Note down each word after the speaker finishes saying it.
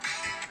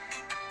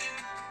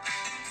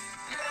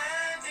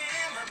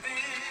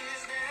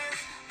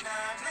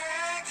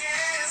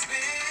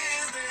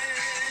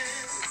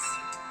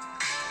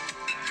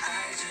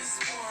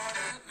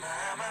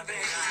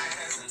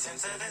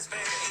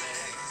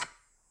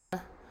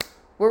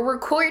We're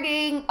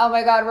recording. Oh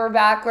my God, we're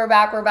back.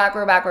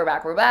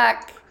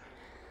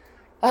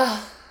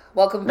 Oh,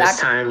 welcome This back.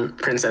 time,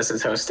 Princess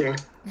is hosting.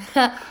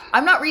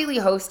 I'm not really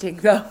hosting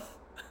though.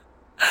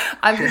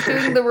 I'm just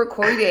doing the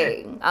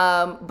recording.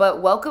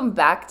 But welcome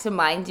back to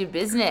Mind Your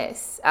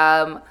Business.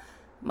 My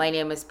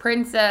name is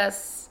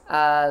Princess.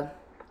 I'm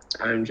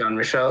John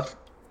Michelle.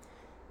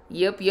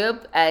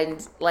 Yep.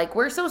 And like,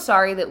 we're so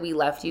sorry that we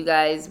left you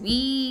guys.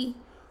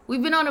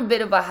 We've been on a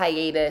bit of a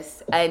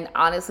hiatus, and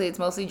honestly, it's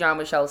mostly John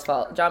Michelle's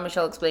fault. John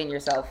Michelle, explain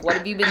yourself. What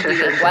have you been doing?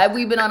 Why have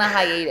we been on a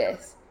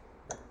hiatus?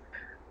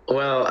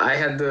 Well, I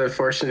had the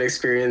fortunate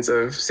experience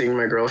of seeing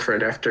my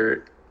girlfriend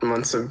after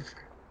months of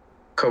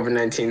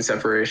COVID-19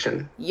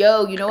 separation.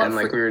 Yo, you know what? And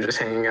we were just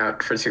hanging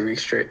out for 2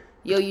 weeks straight.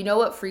 Yo, you know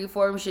what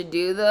Freeform should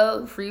do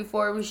though?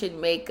 Freeform should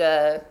make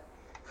a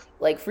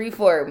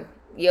Freeform.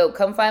 Yo,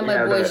 come find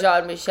my boy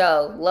Jean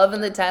Michel.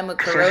 Loving the time of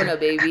Corona,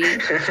 baby.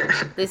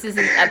 This is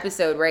his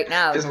episode right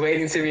now. Just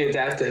waiting to be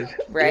adapted.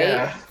 Right?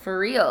 Yeah. For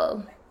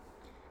real.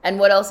 And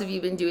what else have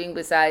you been doing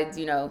besides,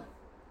 your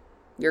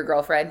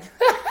girlfriend?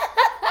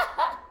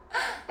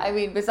 I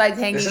mean, besides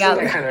hanging this out.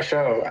 This isn't that kind of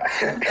show.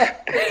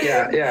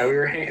 yeah, we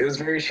were it was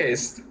very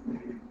chaste.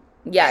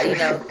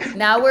 Yeah,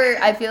 now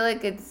I feel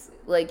like it's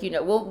like,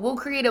 we'll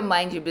create a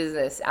Mind Your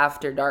Business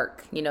after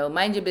dark.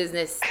 Mind your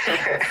business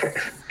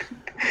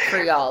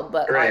for y'all,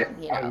 but right.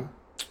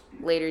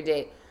 Later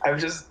date. I've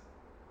just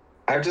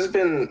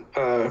been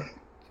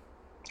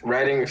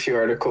writing a few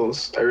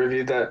articles. I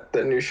reviewed that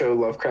new show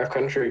Lovecraft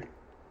Country.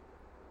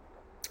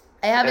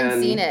 I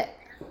haven't seen it.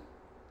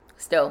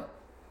 Still.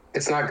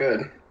 It's not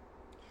good.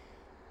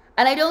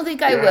 And I don't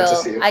think I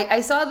will.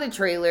 I saw the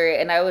trailer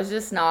and I was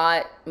just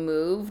not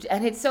moved.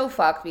 And it's so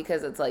fucked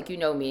because it's like,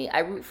 me, I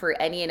root for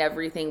any and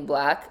everything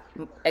black,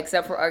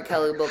 except for R.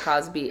 Kelly, Bill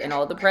Cosby, and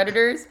all the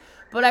Predators.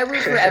 But I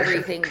root for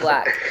everything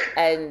black.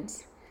 And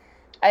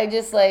I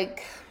just I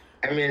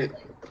mean,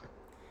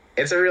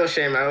 it's a real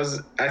shame. I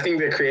think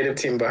the creative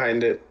team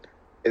behind it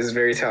is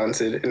very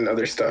talented in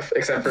other stuff,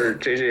 except for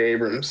J.J.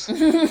 Abrams.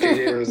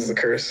 J.J. Abrams is a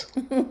curse.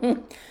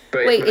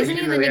 But wait, isn't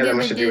he the really nigga that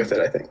much that to do with it,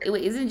 I think.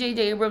 Wait, isn't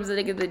J.J. Abrams the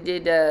nigga that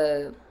did,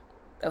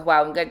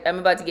 wow, I'm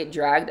about to get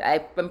dragged.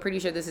 I'm pretty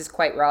sure this is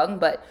quite wrong,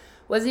 but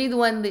wasn't he the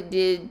one that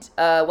did,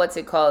 what's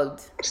it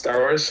called? Star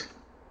Wars?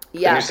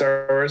 Yeah. The new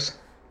Star Wars?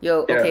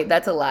 Yo, yeah. Okay,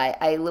 that's a lie.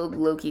 I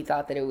low-key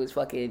thought that it was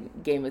fucking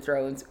Game of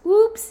Thrones.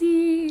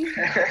 Oopsie.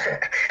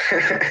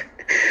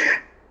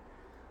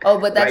 Oh,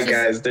 but that's white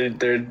guys.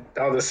 They're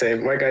all the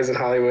same. White guys in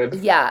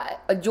Hollywood. Yeah,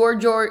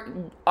 George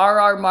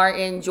R.R.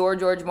 Martin,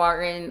 George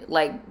Martin,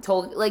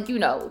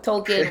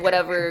 Tolkien,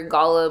 whatever,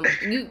 Gollum.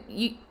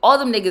 You, all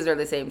them niggas are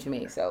the same to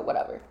me. So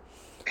whatever.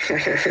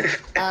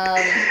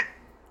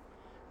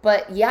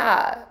 But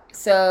yeah,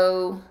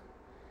 so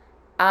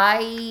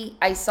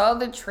I saw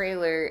the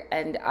trailer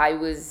and I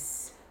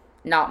was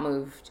not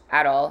moved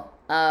at all.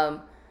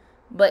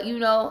 But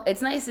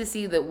it's nice to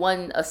see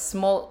that a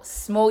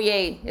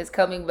Smollett is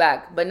coming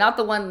back, but not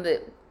the one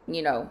that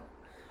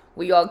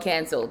we all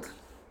canceled.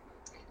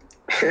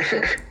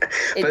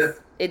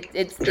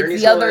 It's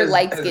the other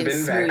light skinned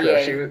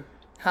Smollett.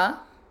 Huh?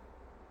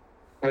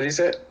 What did you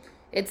say?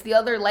 It's the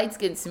other light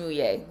skinned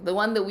Smollett, the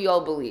one that we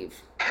all believe.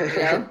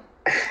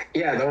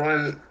 Yeah,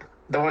 the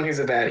one who's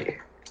a baddie.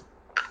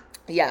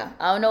 Yeah,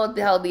 I don't know what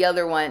the hell the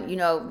other one.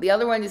 The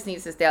other one just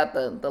needs to stay out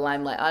the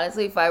limelight.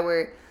 Honestly, if I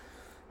were,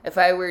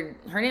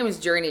 her name is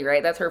Journey,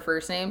 right? That's her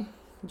first name?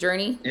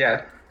 Journey?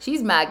 Yeah.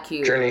 She's mad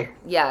cute. Journey.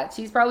 Yeah,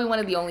 she's probably one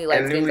of the only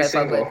light skins I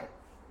fuck with.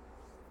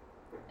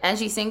 And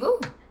she's single?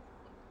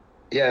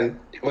 Yeah,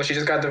 well, she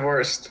just got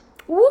divorced.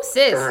 Woo,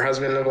 sis. From her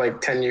husband of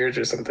 10 years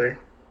or something.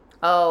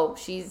 Oh,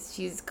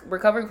 she's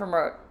recovering from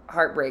her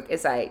heartbreak.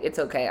 It's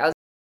okay.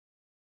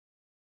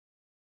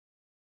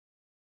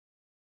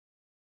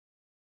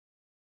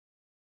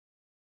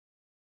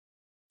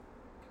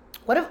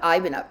 What have I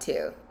been up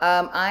to?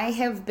 I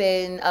have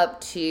been up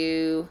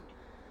to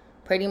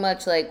pretty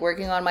much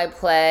working on my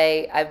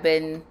play. I've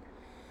been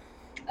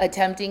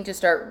attempting to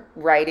start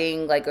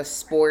writing a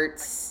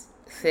sports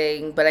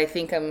thing, but I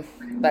think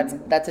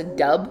that's a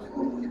dub.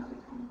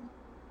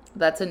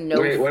 That's a no.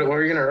 Wait, what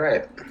were you gonna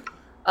write?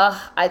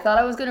 I thought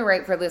I was gonna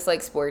write for this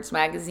sports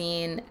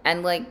magazine,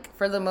 and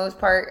for the most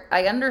part,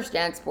 I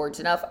understand sports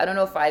enough. I don't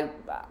know if I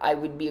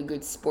would be a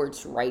good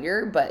sports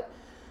writer, but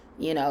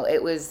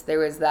there was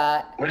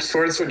that. Which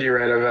sports would you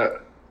write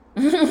about?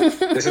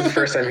 This is the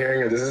first time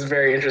hearing of this. This is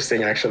very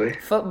interesting, actually.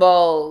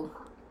 Football.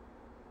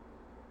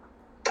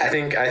 I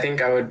think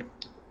I would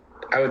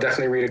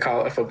definitely read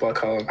a football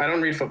column. I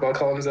don't read football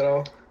columns at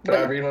all, but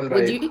I'll read one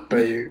by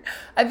you.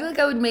 I feel like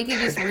I would make it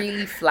just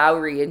really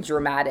flowery and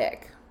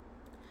dramatic.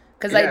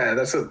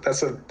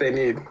 That's what they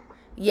need.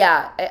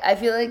 Yeah, I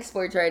feel like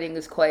sports writing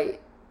is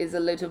a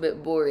little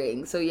bit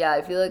boring. So yeah,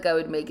 I feel like I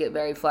would make it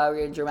very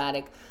flowery and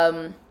dramatic.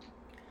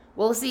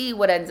 We'll see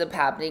what ends up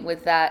happening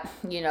with that.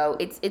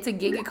 It's a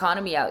gig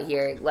economy out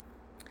here.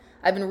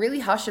 I've been really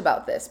hush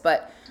about this,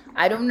 but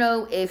I don't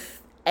know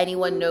if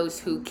anyone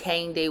knows who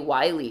Kehinde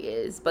Wiley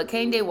is. But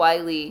Kehinde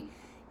Wiley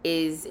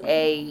is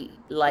a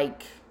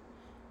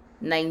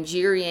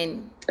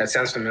Nigerian. That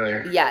sounds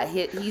familiar. Yeah,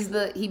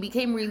 he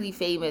became really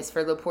famous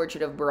for the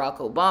portrait of Barack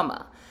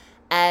Obama.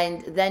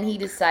 And then he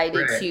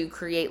decided to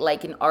create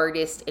like an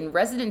artist in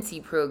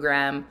residency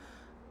program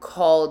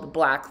called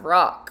Black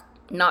Rock,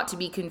 not to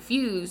be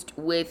confused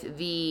with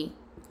the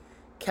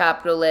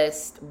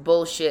capitalist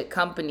bullshit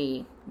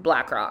company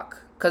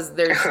BlackRock. Because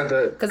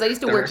I used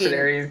to work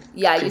in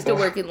I used to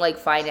work in like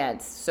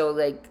finance. So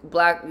like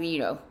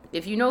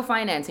if you know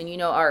finance and you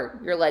know art,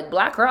 you're like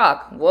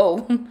BlackRock.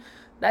 Whoa,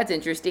 that's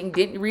interesting.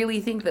 Didn't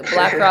really think that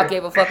BlackRock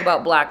gave a fuck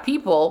about black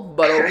people,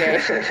 but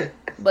okay.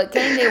 But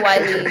Kehinde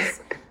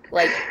Wiley's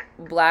like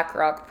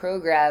BlackRock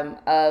program,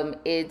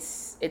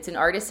 it's an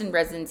artist in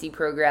residency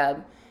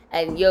program,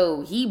 and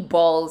he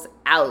balls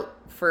out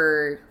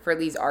for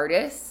these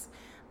artists.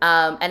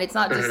 And it's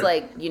not just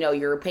like,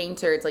 you're a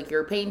painter. It's like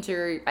you're a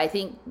painter. I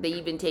think they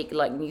even take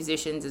like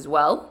musicians as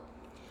well.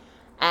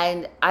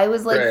 And I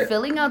was like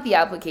filling out the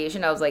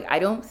application. I was like, I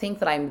don't think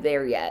that I'm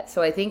there yet.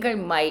 So I think I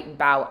might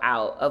bow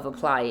out of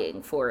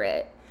applying for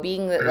it.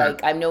 Being that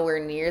like I'm nowhere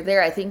near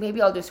there, I think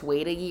maybe I'll just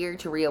wait a year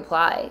to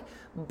reapply.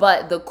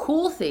 But the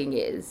cool thing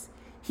is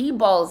he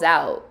balls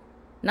out.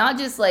 Not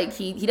just like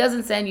he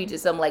doesn't send you to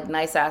some like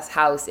nice ass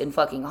house in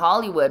fucking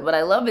Hollywood. What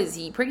I love is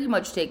he pretty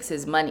much takes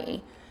his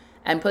money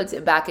and puts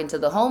it back into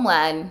the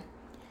homeland.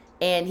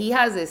 And he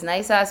has this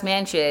nice-ass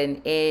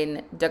mansion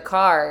in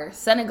Dakar,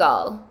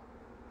 Senegal.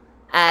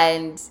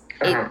 And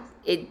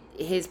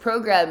his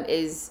program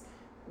is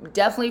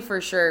definitely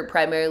for sure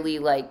primarily,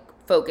 like,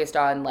 focused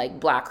on, like,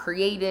 black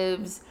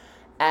creatives.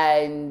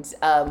 And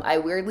I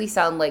weirdly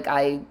sound like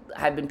I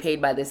have been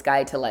paid by this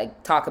guy to,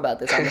 like, talk about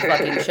this on the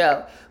fucking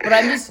show. But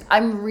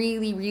I'm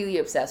really, really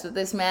obsessed with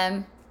this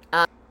man.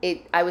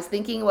 I was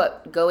thinking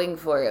about going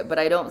for it, but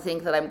I don't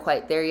think that I'm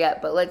quite there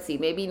yet. But let's see,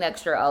 maybe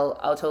next year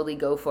I'll totally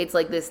go for it. It's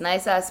like this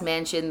nice ass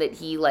mansion that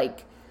he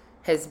like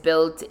has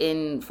built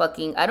in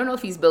fucking, I don't know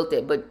if he's built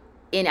it, but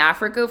in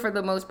Africa for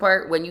the most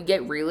part, when you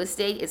get real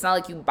estate, it's not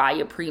like you buy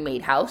a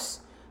pre-made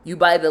house. You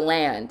buy the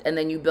land and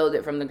then you build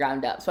it from the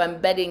ground up. So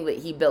I'm betting that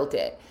he built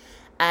it.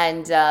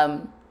 And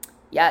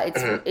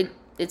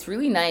it's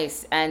really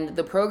nice. And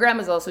the program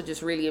is also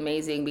just really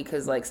amazing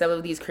because like some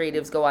of these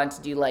creatives go on to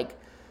do like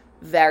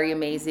very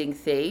amazing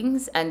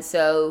things. And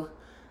so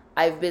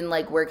I've been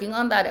like working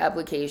on that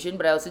application,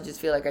 but I also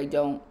just feel like I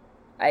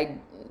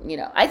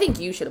think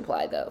you should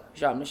apply though,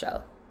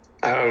 Jean-Michel.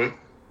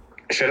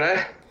 Should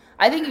I?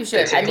 I think you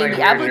should. I mean, like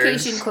the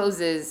application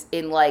closes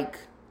in like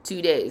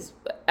 2 days.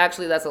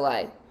 Actually, that's a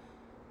lie.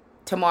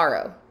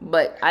 Tomorrow.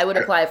 But I would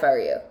apply if I were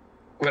you.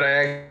 Would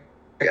I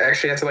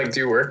actually have to like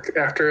do work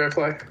after I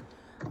apply?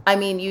 I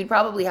mean, you'd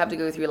probably have to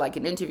go through like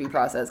an interview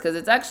process because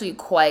it's actually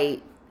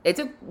it's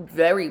a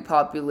very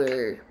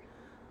popular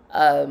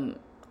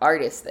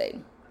artist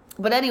thing.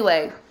 But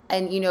anyway,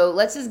 and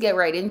let's just get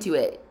right into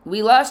it.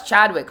 We lost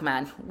Chadwick,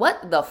 man.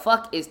 What the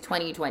fuck is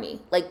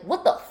 2020? Like,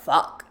 what the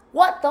fuck?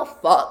 What the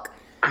fuck?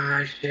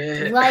 Ah,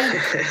 shit. Like,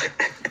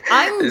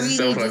 I'm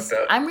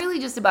really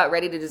just about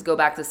ready to just go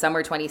back to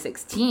summer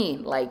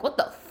 2016. Like, what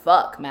the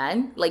fuck,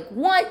 man? Like,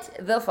 what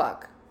the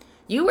fuck?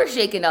 You were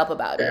shaken up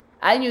about it.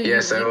 I knew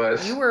yes, I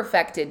was. You were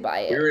affected by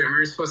it. We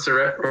were supposed to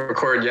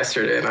record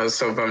yesterday, and I was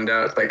so bummed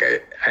out. Like,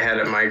 I had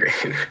a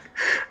migraine.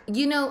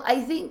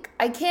 I think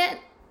I can't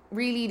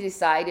really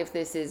decide if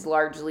this is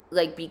largely,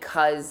 like,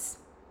 because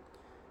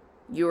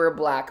you're a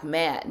black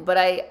man. But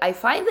I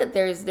find that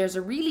there's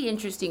a really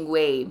interesting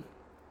way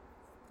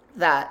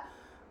that,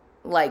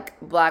 like,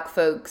 black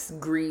folks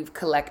grieve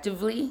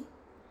collectively.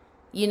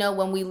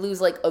 When we lose,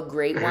 like, a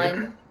great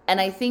one.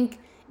 And I think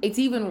it's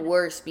even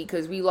worse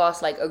because we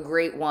lost, like, a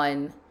great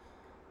one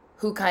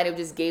who kind of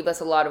just gave us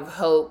a lot of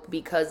hope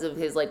because of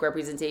his, like,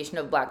 representation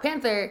of Black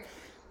Panther.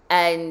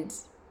 And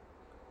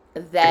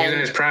then... He's in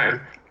his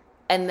prime.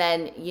 And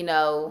then,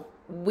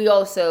 we've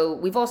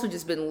also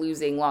just been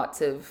losing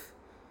lots of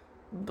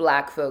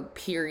black folk,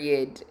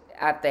 period,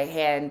 at the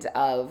hand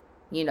of,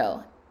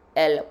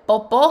 El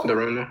Popo. The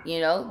Rona.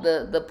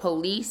 The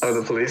police. Oh,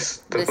 the police.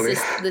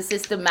 The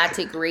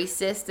systematic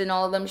racist and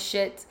all of them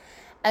shit.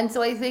 And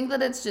so I think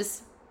that it's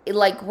just...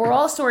 like we're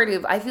all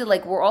I feel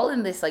like we're all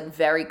in this like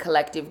very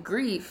collective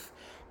grief,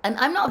 and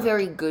I'm not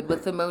very good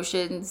with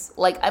emotions.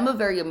 Like I'm a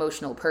very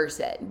emotional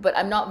person, but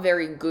I'm not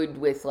very good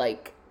with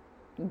like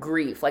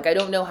grief. Like I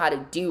don't know how to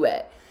do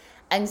it.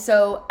 And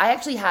so I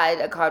actually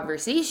had a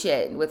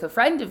conversation with a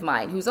friend of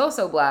mine who's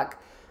also black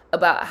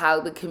about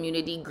how the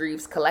community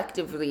grieves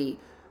collectively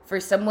for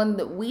someone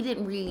that we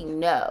didn't really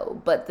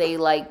know, but they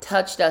like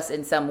touched us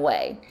in some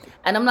way.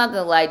 And I'm not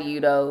gonna lie to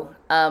you though,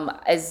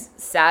 as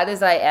sad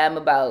as I am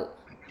about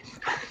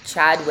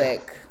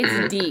Chadwick,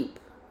 it's deep,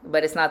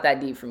 but it's not that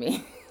deep for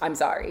me. I'm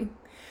sorry.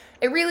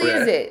 It really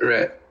isn't.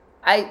 Right.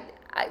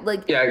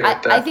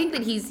 I think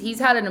that he's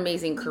had an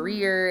amazing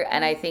career,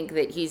 and I think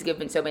that he's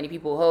given so many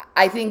people hope.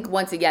 I think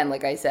once again,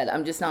 like I said,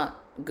 I'm just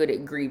not good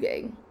at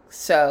grieving.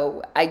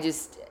 So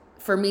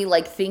for me,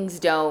 like things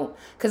don't,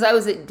 because I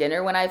was at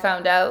dinner when I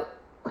found out.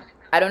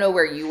 I don't know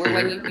where you were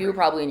when you were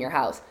probably in your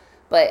house,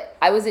 but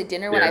I was at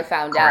dinner when I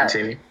found out.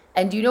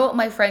 And do you know what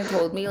my friend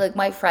told me? Like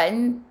my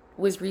friend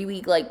was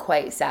really like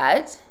quite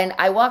sad. And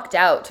I walked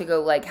out to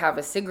go like have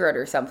a cigarette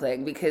or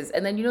something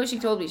and then she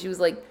told me, she was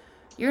like,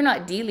 "You're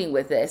not dealing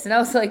with this." And I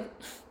was like,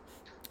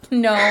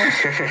 "No."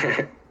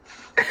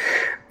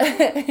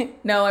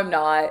 No, I'm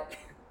not.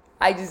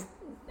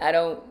 I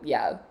don't,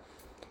 yeah.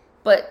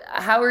 But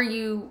how are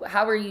you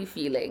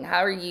feeling?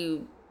 How are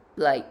you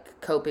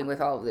like coping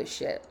with all of this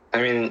shit?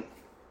 I mean,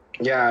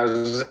 yeah, I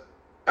was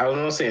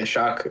mostly in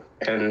shock,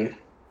 and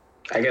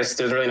I guess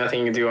there's really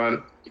nothing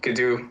you could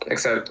do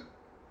except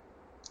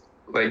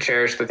like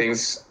cherish the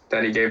things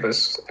that he gave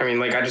us. I mean,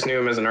 like I just knew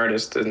him as an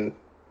artist and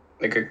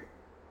like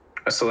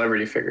a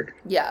celebrity figure.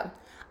 Yeah.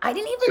 I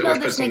didn't even know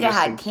this nigga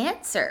had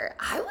cancer.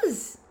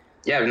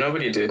 Yeah,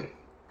 nobody did.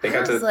 They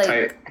got to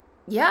tight.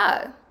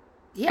 Yeah.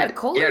 He had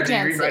colon cancer. Yeah,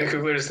 did you read Ryan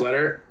Coogler's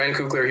letter? Ryan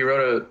Coogler, he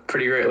wrote a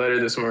pretty great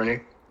letter this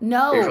morning.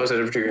 No. He posted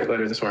a pretty great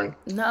letter this morning.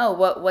 No,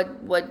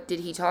 what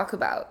did he talk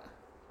about?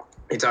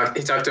 He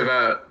talked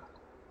about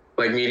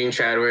like meeting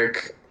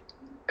Chadwick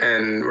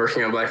and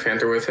working on Black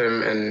Panther with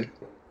him and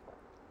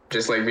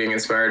just like being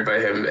inspired by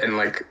him, and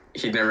like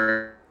he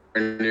didn't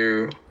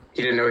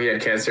know he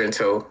had cancer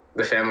until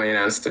the family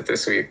announced it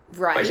this week.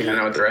 Right. Like he found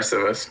out with the rest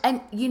of us. And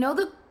he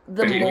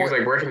was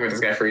like working with this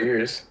guy for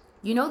years.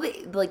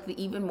 The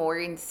even more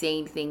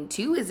insane thing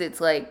too is it's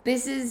like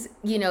this is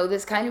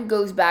this kind of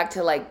goes back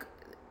to like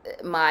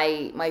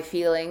my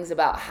feelings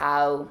about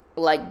how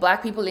like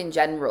Black people in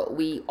general,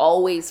 we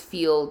always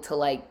feel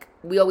like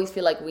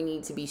we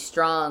need to be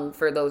strong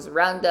for those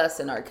around us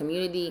in our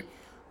community,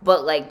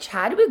 but like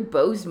Chadwick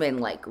Boseman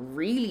like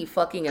really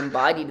fucking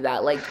embodied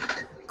that. Like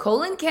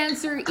colon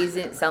cancer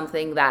isn't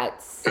something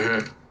that's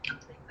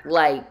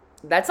like,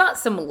 that's not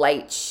some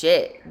light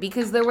shit,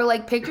 because there were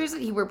like pictures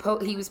that he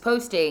was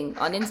posting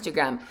on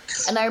Instagram,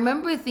 and I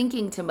remember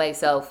thinking to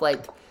myself,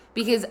 like,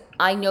 because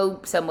I know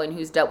someone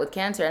who's dealt with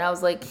cancer, and I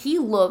was like, he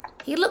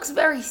looks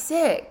very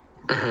sick.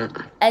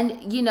 And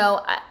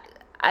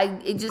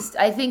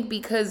I think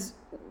because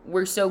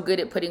we're so good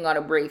at putting on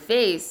a brave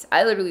face,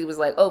 I literally was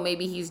like, oh,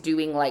 maybe he's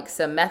doing like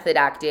some method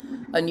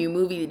acting, a new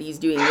movie that he's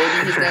doing.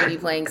 Maybe he's going to be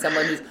playing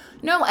someone who's,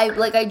 no,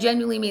 I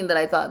genuinely mean that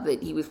I thought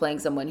that he was playing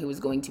someone who was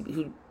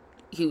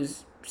he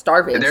was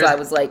starving. So I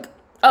was like,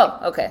 oh,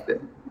 okay.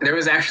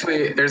 There's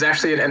actually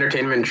an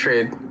entertainment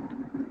trade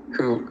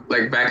who,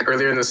 like, back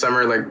earlier in the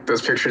summer, like,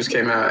 those pictures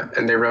came out,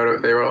 and they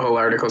wrote a whole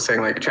article saying,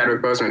 like, is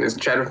Chadwick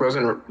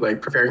Boseman,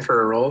 like, preparing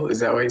for a role? Is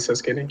that why he's so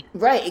skinny?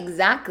 Right,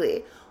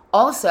 exactly.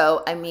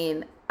 Also, I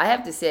mean, I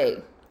have to say,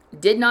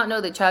 did not know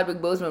that Chadwick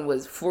Boseman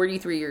was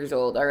 43 years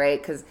old, all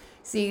right? Because,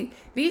 see,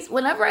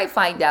 whenever I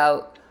find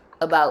out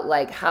about,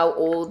 like, how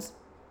old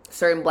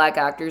certain Black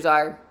actors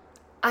are,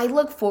 I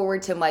look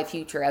forward to my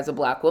future as a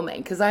Black woman,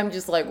 because I'm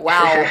just like,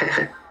 wow,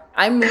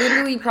 I'm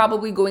literally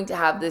probably going to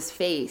have this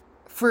face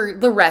for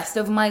the rest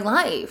of my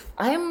life.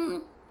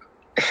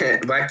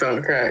 Black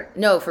don't crack.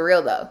 No, for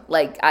real though.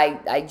 Like,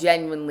 I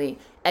genuinely,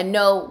 and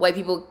no, white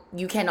people,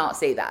 you cannot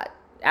say that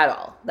at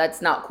all.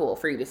 That's not cool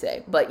for you to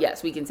say. But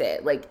yes, we can say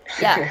it. Like,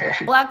 yeah,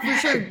 Black for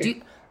sure.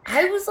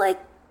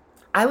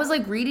 I was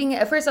like reading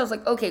it. At first I was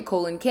like, okay,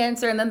 colon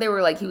cancer. And then they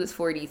were like, he was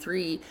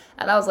 43.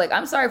 And I was like,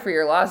 I'm sorry for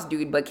your loss,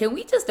 dude. But can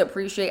we just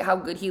appreciate how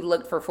good he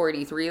looked for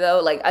 43 though?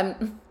 Like,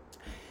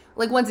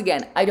 once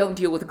again, I don't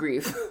deal with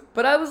grief.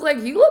 But I was like,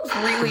 he looks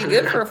really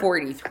good for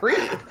 43.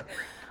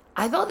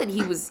 I thought that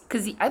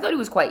I thought he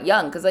was quite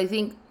young. Because I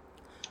think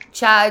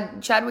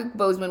Chadwick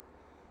Boseman,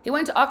 he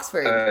went to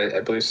Oxford. I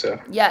believe so.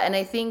 Yeah, and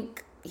I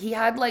think he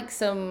had like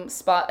some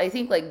spot, I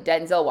think like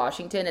Denzel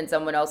Washington and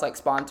someone else like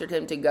sponsored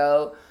him to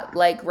go.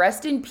 Like,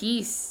 rest in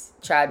peace,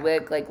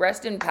 Chadwick. Like,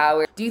 rest in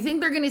power. Do you think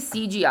they're going to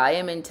CGI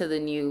him into the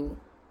new...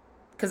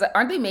 Because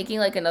aren't they making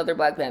like another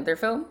Black Panther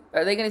film?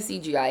 Are they going to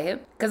CGI him?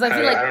 Because I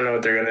feel like... I don't know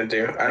what they're going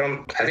to do.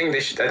 I think they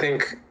should... I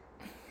think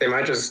they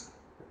might just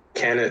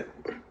can it.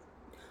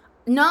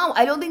 No,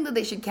 I don't think that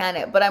they should can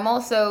it. But I'm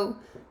also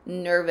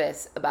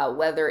nervous about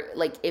whether...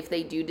 Like, if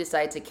they do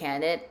decide to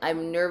can it,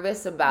 I'm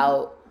nervous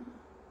about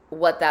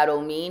what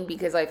that'll mean,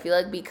 because I feel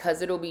like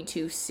because it'll be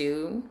too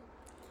soon,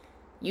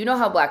 you know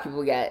how Black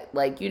people get,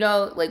 like,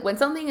 like when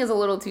something is a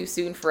little too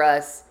soon for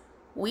us,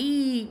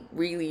 we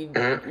really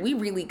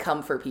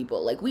come for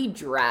people, like we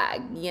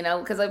drag,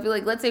 because I feel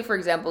like, let's say for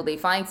example they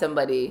find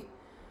somebody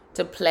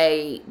to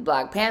play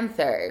Black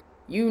Panther,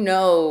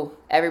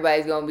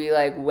 everybody's gonna be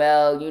like,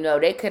 well,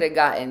 they could have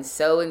gotten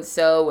so and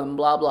so and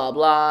blah blah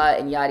blah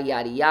and yada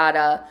yada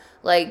yada.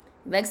 Like,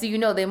 next thing you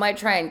know, they might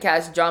try and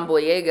cast John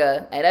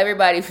Boyega, and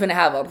everybody's finna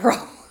have a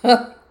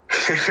problem.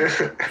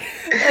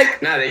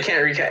 No, they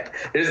can't recast.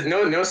 There's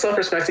no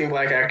self-respecting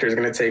Black actor is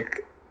gonna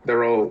take the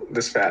role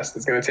this fast.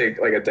 It's gonna take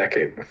like a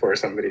decade before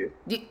somebody.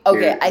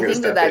 Okay, I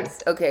think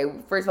that's okay.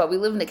 First of all, we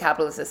live in a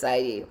capitalist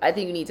society. I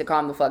think you need to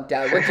calm the fuck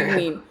down. What do you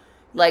mean?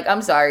 Like,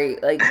 I'm sorry.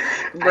 Like,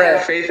 bro, I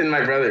have faith in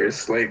my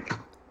brothers. Like,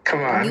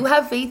 come on. You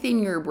have faith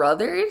in your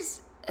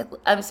brothers?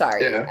 I'm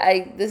sorry.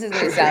 Yeah. This is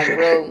gonna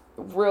sound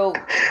real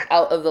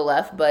out of the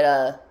left, but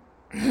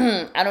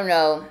I don't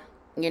know.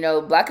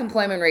 black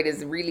employment rate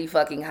is really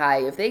fucking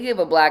high. If they give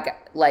a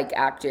black like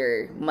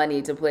actor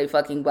money to play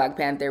fucking Black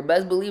Panther,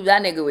 best believe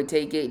that nigga would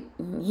take it.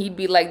 He'd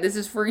be like, "This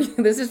is for you.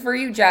 This is for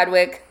you,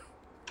 Chadwick."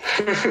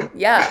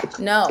 Yeah,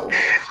 no.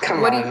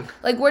 Come What on.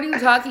 what are you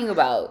talking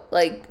about?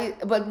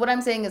 But what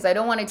I'm saying is I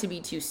don't want it to be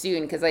too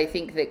soon because I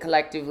think that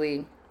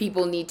collectively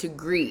people need to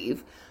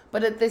grieve.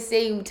 But at the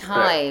same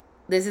time,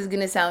 this is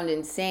gonna sound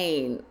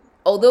insane.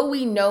 Although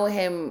we know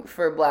him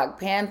for Black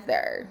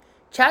Panther,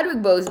 Chadwick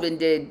Boseman,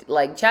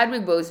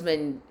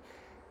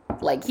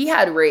 he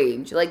had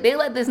range. Like, they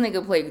let this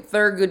nigga play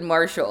Thurgood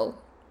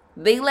Marshall.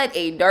 They let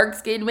a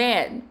dark-skinned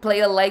man play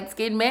a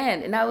light-skinned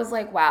man. And I was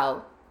like,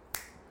 wow.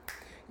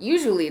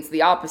 Usually it's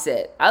the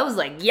opposite. I was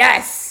like,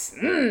 yes!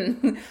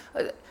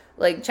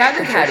 Like,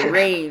 Chadwick had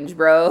range,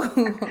 bro.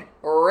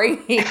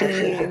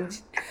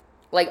 Range.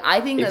 Like,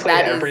 I think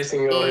that is every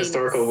single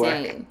historical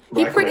black man.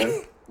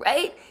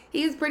 Right?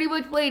 He's pretty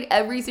much played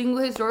every single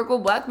historical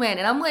black man.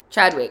 And I'm like,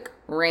 Chadwick,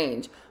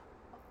 range.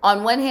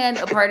 On one hand,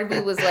 a part of me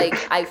was like,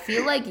 I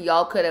feel like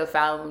y'all could have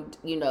found,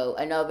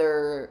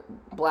 another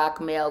black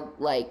male,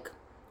 like,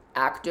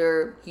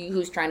 actor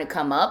who's trying to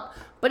come up.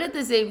 But at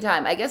the same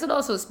time, I guess it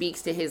also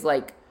speaks to his,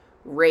 like,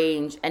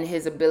 range and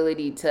his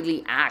ability to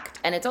really act.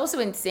 And it's also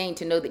insane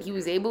to know that he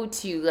was able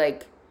to,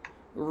 like,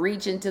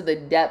 reach into the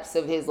depths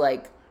of his,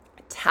 like,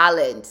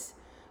 talent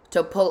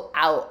to pull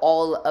out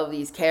all of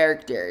these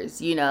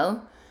characters,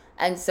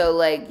 And so,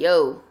 like,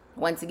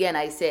 once again,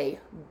 I say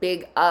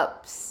big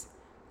ups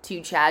to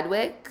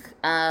Chadwick.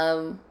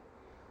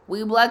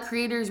 We black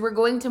creators, we're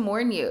going to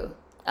mourn you.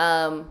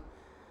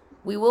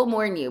 We will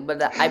mourn you,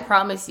 but I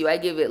promise you, I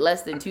give it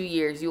less than 2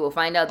 years, you will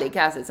find out they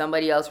casted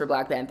somebody else for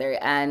Black Panther.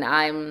 And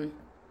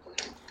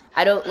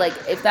I don't, like,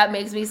 if that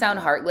makes me sound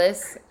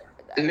heartless,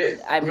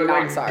 I'm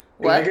not sorry.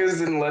 What? Niggas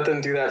didn't let them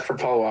do that for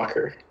Paul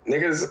Walker.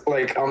 Niggas,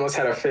 like, almost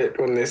had a fit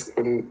when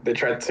they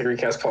tried to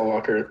recast Paul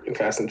Walker in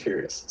Fast and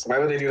Furious. So why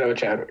would they do that with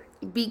Chadwick?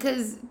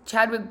 Because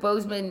Chadwick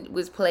Boseman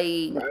was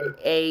playing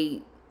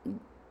a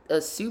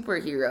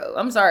superhero.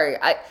 I'm sorry.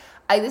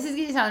 This is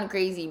gonna sound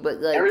crazy, but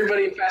like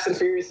everybody in Fast and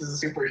Furious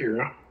is a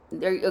superhero.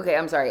 Okay,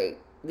 I'm sorry.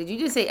 Did you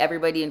just say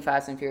everybody in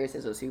Fast and Furious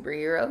is a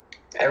superhero?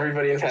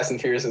 Everybody in Fast and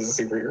Furious is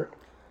a superhero.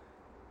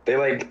 They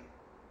like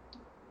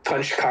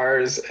punch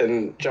cars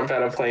and jump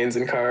out of planes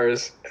in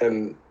cars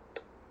and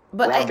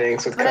rob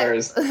banks with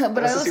cars. But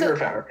that's a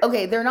superpower.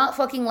 Okay, they're not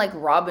fucking like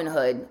Robin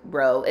Hood,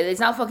 bro. It's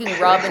not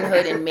fucking Robin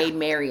Hood and Maid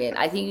Marian.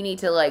 I think you need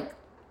to like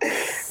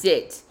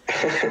sit.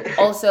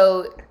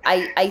 Also,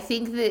 I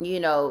think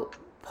that,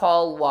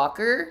 Paul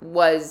Walker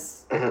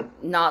was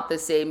not the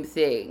same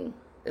thing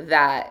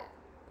that,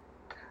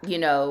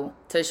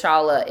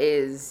 T'Challa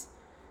is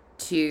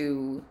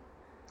to,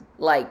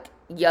 like,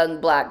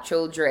 young black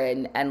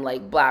children and,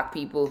 like, black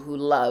people who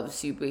love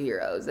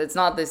superheroes. It's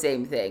not the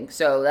same thing.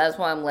 So that's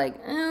why I'm like,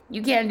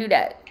 you can't do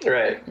that.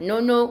 Right.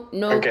 No.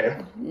 Okay.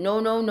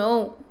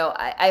 No.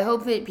 I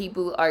hope that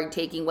people are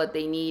taking what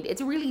they need. It's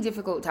a really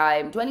difficult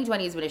time.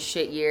 2020 has been a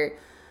shit year.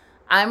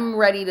 I'm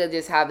ready to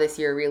just have this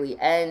year really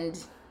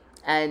end.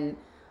 And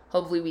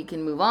hopefully we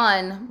can move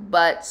on,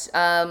 but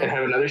and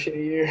have another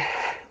shitty year.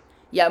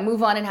 Yeah,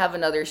 move on and have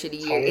another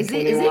shitty year. Is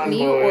it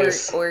me or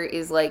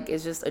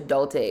is just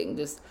adulting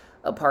just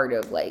a part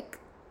of like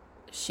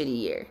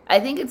shitty year? I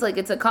think it's like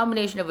it's a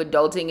combination of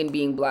adulting and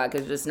being black.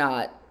 It's just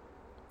not.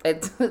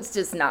 It's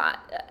just not.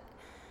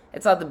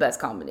 It's not the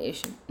best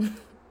combination.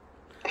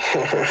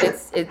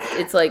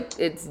 it's like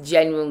it's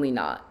genuinely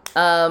not.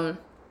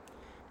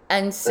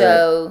 And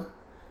so,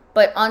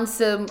 but on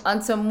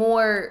some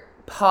more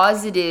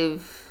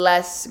positive,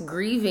 less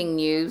grieving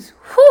news,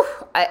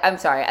 I'm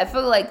sorry. I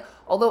feel like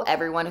although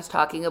everyone is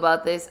talking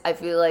about this, I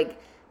feel like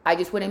I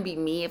just wouldn't be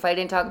me if I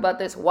didn't talk about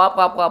this. Wop,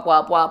 wop, wop,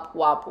 wop, wop,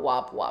 wop,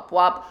 wop, wop,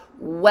 wop.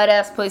 Wet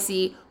ass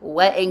pussy,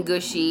 wet and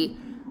gushy.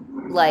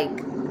 Like,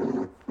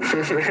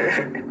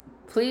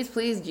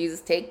 please, Jesus,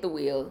 take the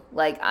wheel.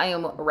 Like, I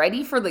am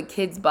ready for the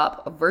Kids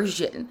Bop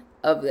version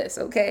of this,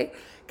 okay?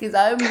 Because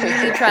I'm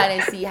really trying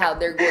to see how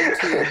they're going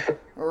to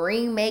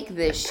remake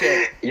this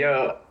shit.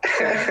 Yo,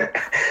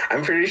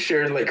 I'm pretty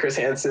sure like Chris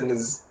Hansen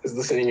is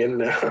listening in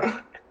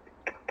now.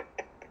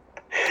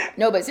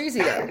 No, but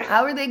seriously though,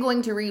 how are they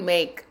going to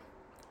remake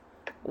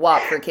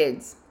WAP for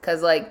kids?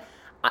 Because like,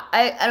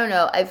 I don't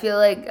know. I feel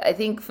like, I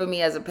think for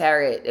me as a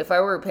parent, if I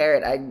were a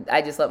parent,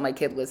 I'd just let my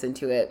kid listen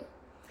to it.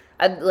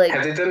 I'd like.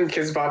 Have they done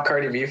Kids Bop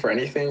Cardi B for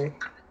anything?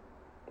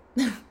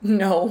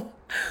 No.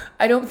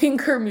 I don't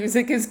think her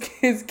music is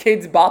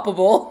kids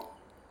boppable.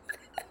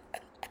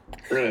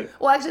 Really?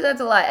 Well, actually,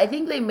 that's a lie. I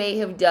think they may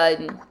have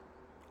done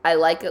I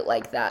Like It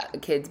Like That, a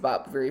kids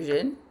bop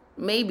version.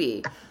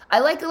 Maybe. I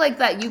Like It Like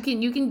That. You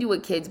can do a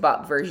kids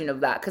bop version of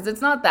that because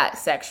it's not that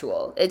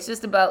sexual. It's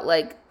just about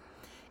like,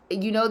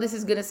 this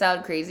is gonna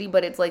sound crazy,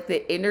 but it's like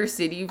the inner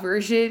city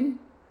version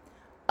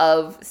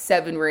of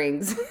Seven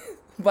Rings.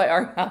 By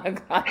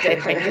Ariana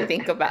Grande, when you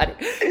think about it.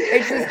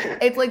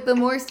 It's like the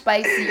more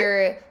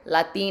spicier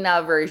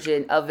Latina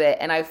version of it,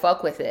 and I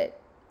fuck with it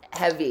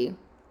heavy.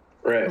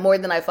 Right. More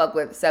than I fuck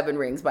with Seven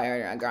Rings by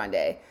Ariana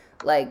Grande.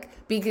 Like,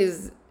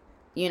 because,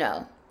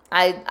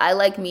 I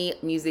like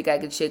music I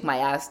could shake my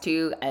ass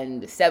to,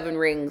 and 7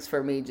 Rings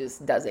for me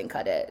just doesn't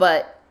cut it.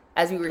 But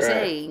as we were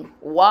saying,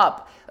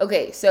 WAP.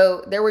 Okay,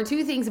 so there were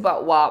 2 things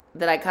about WAP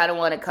that I kind of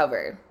want to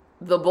cover.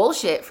 The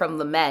bullshit from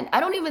the men.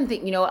 I don't even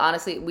think,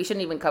 honestly, we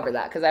shouldn't even cover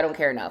that because I don't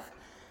care enough.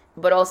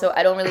 But also,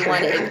 I don't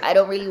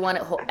really want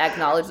to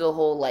acknowledge the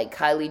whole like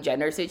Kylie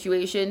Jenner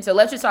situation. So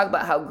let's just talk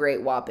about how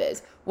great WAP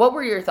is. What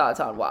were your thoughts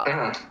on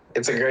WAP?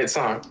 It's a great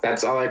song.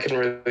 That's all I can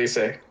really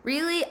say.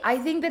 Really? I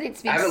think that it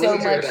speaks so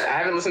much. I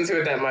haven't listened to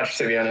it that much,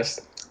 to be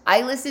honest.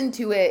 I listen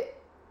to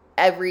it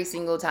every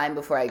single time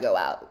before I go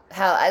out.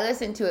 Hell, I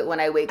listen to it when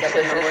I wake up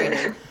in the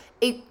morning.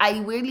 I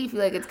weirdly feel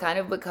like it's kind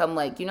of become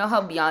like, you know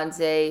how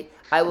Beyonce,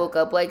 I Woke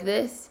Up Like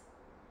This?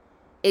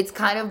 It's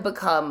kind of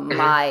become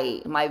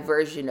my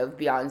version of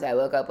Beyonce, I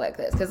Woke Up Like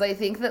This. Because I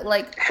think that,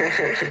 like,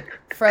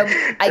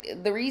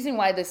 the reason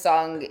why the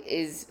song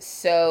is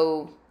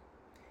so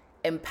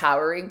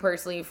empowering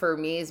personally for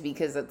me is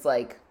because it's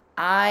like,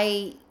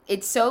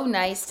 it's so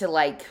nice to,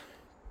 like,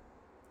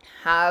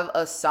 have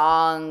a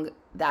song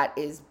that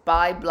is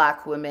by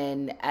Black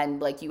women,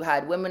 and, like, you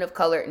had women of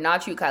color,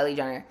 not you, Kylie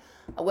Jenner,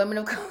 women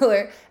of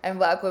color and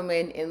Black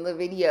women in the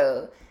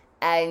video,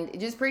 and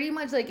just pretty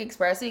much, like,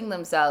 expressing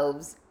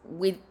themselves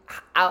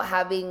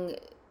without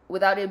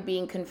it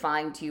being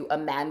confined to a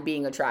man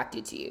being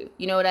attracted to you.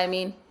 You know what I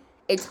mean?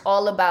 It's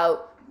all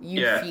about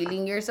you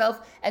feeling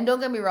yourself. And don't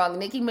get me wrong,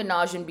 Nicki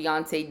Minaj and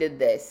Beyonce did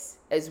this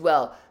as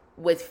well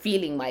with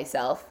Feeling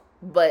Myself.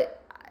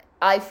 But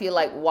I feel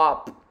like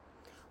WAP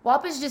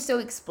is just so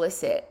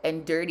explicit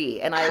and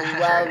dirty. And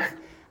I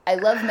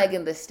love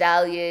Megan Thee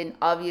Stallion.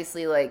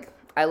 Obviously, like,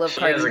 I love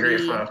Cardi B. She has a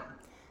great flow.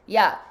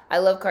 Yeah, I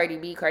love Cardi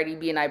B. Cardi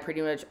B and I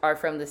pretty much are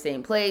from the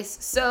same place.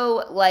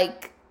 So,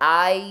 like,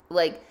 for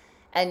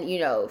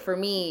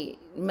me,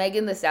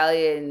 Megan Thee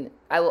Stallion,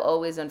 I will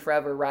always and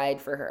forever ride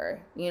for her.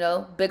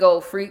 Big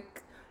old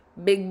freak,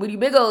 big booty,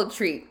 big old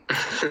treat.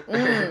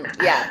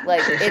 Yeah,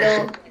 like,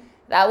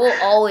 that will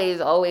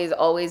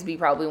always be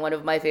probably one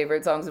of my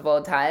favorite songs of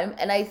all time.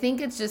 And I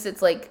think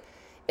it's like,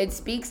 it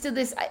speaks to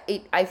this,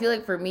 I feel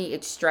like for me,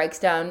 it strikes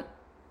down,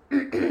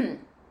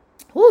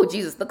 oh,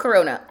 Jesus, the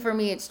corona. For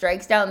me, it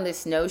strikes down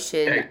this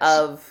notion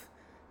of,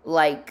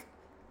 like,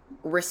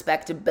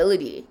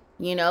 respectability,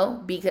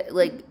 because,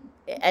 like,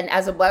 and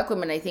as a Black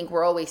woman, I think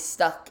we're always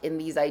stuck in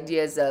these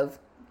ideas of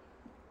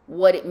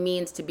what it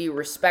means to be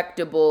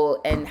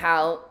respectable and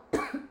how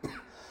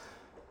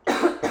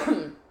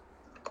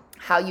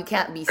you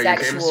can't be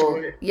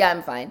sexual. Yeah,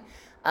 I'm fine.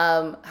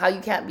 How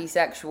you can't be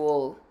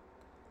sexual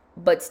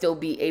but still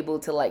be able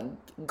to, like,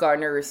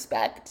 garner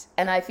respect.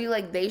 And I feel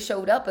like they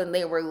showed up and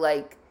they were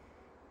like,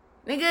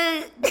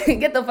 nigga,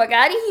 get the fuck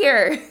out of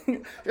here.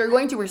 You're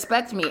going to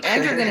respect me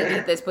and you're going to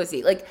eat this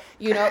pussy. Like,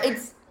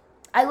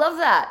 I love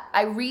that.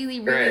 I really,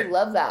 really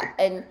love that.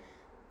 And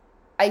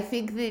I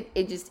think that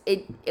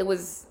it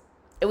was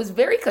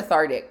very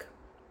cathartic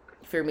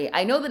for me.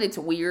 I know that it's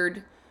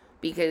weird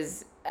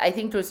because I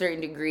think to a certain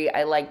degree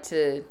I like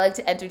to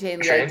entertain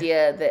the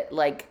idea that,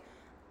 like,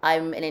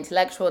 I'm an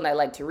intellectual and I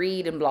like to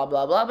read and blah,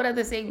 blah, blah. But at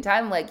the same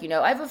time, like,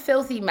 I have a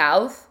filthy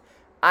mouth.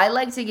 I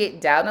like to get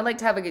down. I like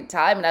to have a good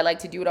time, and I like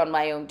to do it on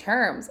my own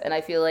terms. And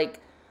I feel like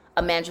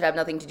a man should have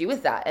nothing to do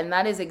with that. And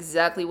that is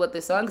exactly what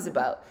this song is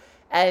about.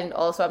 And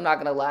also, I'm not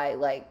going to lie,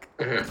 like,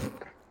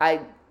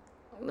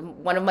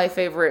 one of my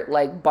favorite,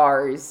 like,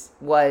 bars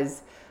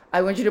was,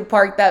 I want you to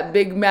park that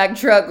Big Mac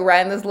truck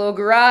right in this little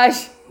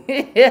garage.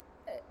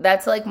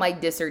 That's, like, my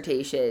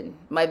dissertation,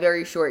 my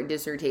very short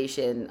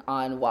dissertation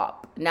on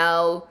WAP.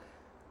 Now,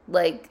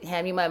 like,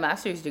 hand me my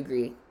master's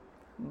degree.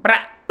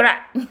 Brat,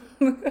 brat.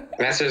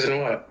 Master's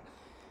in what?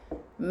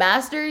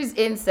 Master's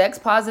in sex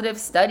positive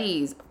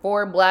studies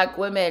for Black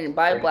women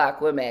by Black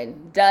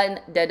women.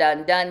 Done, dun,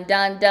 dun, dun,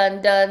 dun,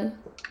 dun, done.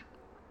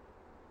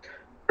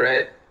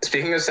 Right.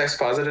 Speaking of sex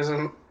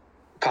positivism,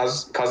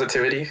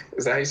 positivity,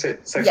 is that how you say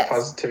it? Sex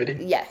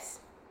positivity?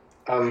 Yes.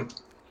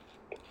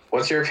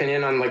 What's your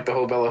opinion on, like, the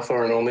whole Bella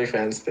Thorne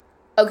OnlyFans thing?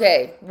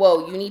 Okay,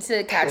 whoa, you need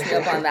to catch me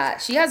up on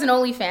that. She has an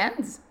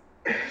OnlyFans?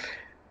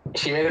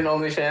 She made an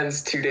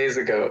OnlyFans 2 days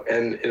ago,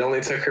 and it only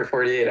took her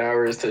 48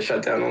 hours to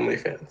shut down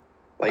OnlyFans.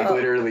 Like,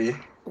 literally.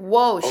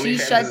 Whoa, she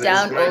shut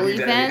down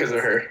OnlyFans? Because of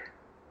her.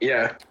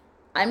 Yeah.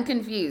 I'm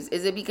confused.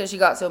 Is it because she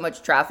got so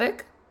much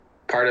traffic?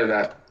 Part of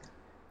that.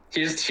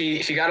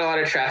 She got a lot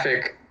of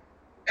traffic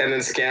and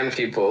then scammed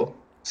people.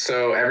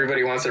 So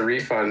everybody wants a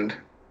refund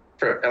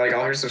for, like,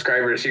 all her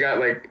subscribers. She got,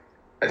 like,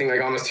 I think,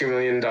 like, almost $2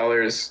 million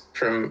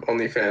from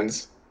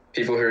OnlyFans.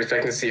 People who are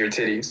expecting to see her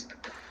titties.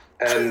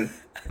 And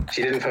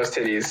she didn't post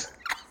titties.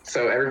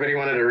 So everybody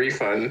wanted a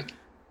refund.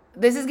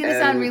 This is going to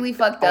sound really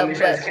fucked up.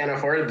 OnlyFans can't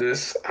afford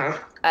this, huh?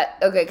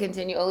 Okay,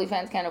 continue.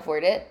 OnlyFans can't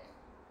afford it?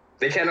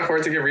 They can't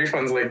afford to give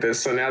refunds like this.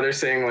 So now they're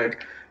saying,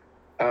 like,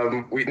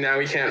 we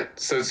can't.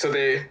 So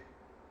they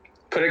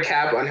put a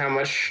cap on how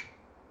much,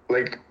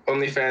 like,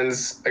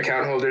 OnlyFans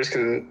account holders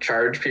can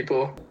charge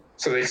people.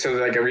 So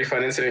like a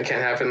refund incident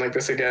can't happen like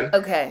this again.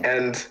 Okay.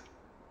 And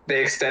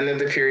they extended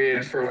the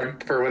period for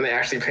when they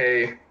actually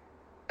pay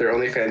their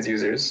OnlyFans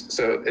users.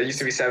 So it used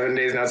to be 7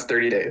 days, now it's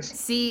 30 days.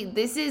 See,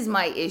 this is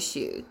my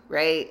issue,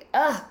 right?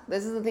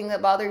 This is the thing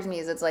that bothers me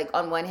is it's like,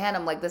 on one hand,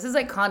 I'm like, this is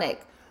iconic.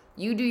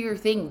 You do your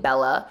thing,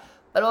 Bella.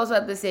 But also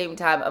at the same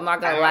time, I'm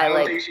not going to lie. I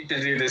don't think she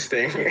should do this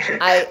thing.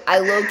 I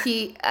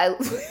low-key,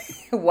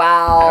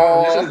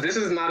 wow. This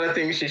is not a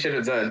thing she should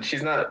have done.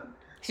 She's not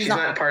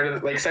part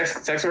of, like,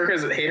 sex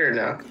workers hate her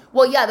now.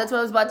 Well, yeah, that's what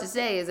I was about to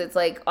say, is it's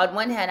like, on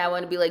one hand, I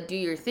want to be like, do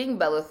your thing,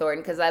 Bella Thorne,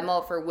 because I'm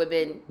all for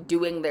women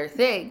doing their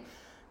thing.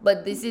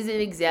 But this is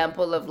an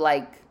example of,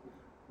 like,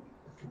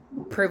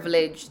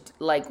 privileged,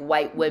 like,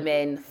 white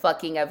women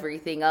fucking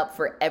everything up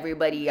for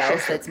everybody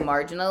else that's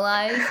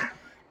marginalized.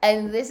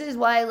 And this is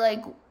why,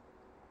 like,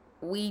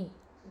 we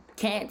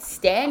can't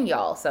stand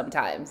y'all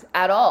sometimes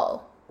at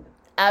all.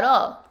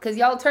 Because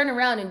y'all turn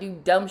around and do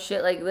dumb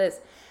shit like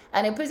this.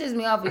 And it pisses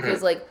me off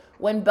because, like,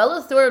 when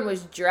Bella Thorne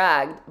was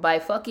dragged by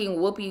fucking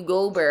Whoopi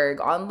Goldberg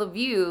on The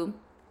View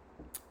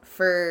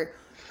for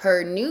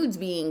her nudes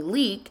being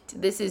leaked,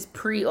 this is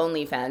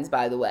pre-OnlyFans,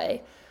 by the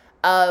way,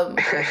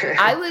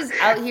 I was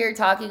out here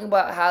talking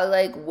about how,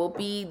 like,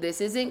 Whoopi, this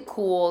isn't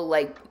cool.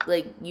 Like,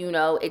 you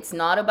know, it's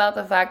not about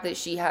the fact that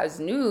she has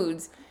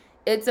nudes.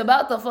 It's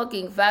about the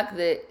fucking fact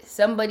that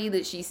somebody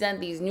that she sent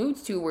these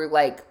nudes to were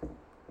like,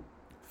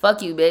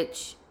 fuck you,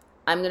 bitch.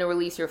 I'm going to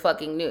release your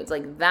fucking nudes.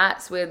 Like,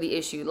 that's where the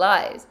issue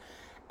lies.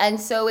 And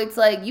so it's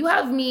like, you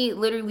have me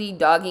literally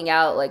dogging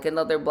out, like,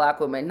 another black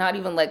woman. Not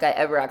even like I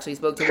ever actually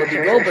spoke to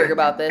Whoopi Goldberg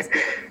about this.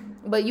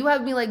 But you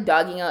have me, like,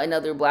 dogging out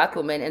another black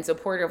woman in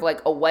support of, like,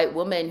 a white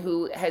woman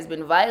who has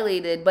been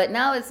violated. But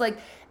now it's like,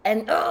 and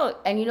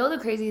you know the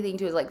crazy thing,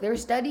 too, is, like, there are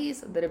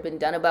studies that have been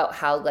done about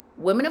how, like,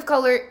 women of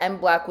color and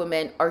black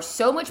women are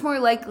so much more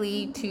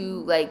likely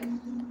to, like,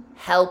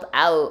 help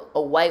out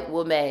a white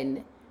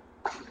woman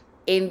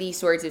in these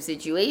sorts of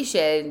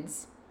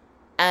situations.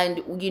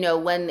 And, you know,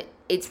 when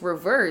it's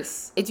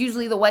reverse, it's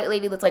usually the white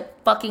lady that's,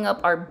 like, fucking up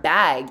our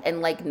bag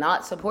and, like,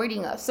 not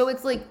supporting us. So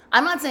it's like,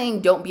 I'm not saying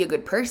don't be a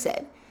good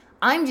person.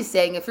 I'm just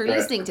saying if you're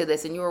listening to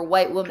this and you're a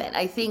white woman,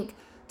 I think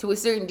to a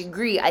certain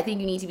degree, I think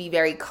you need to be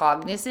very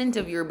cognizant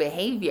of your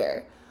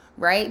behavior,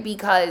 right?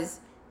 Because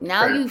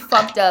now you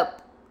fucked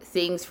up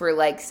things for,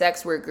 like,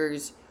 sex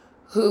workers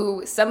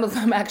who, some of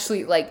them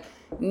actually, like,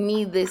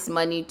 need this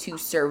money to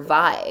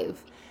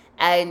survive.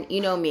 And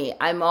you know me,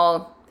 I'm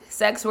all,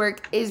 sex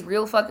work is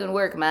real fucking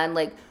work, man.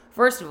 Like,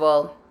 first of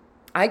all,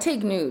 I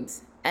take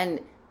nudes, and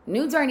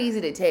nudes aren't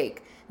easy to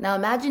take. Now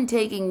imagine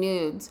taking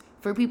nudes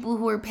for people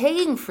who are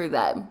paying for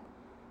them.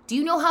 Do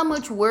you know how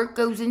much work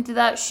goes into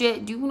that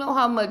shit? Do you know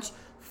how much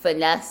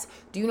finesse?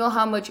 Do you know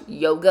how much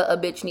yoga a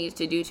bitch needs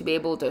to do to be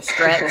able to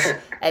stretch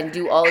and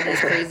do all of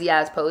these crazy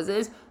ass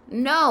poses?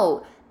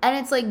 No. And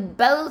it's like,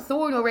 Bella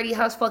Thorne already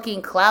has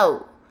fucking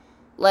clout.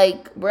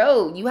 Like,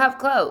 bro, you have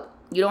clout.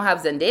 You don't have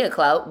Zendaya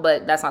clout,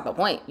 but that's not the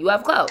point. You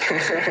have clout.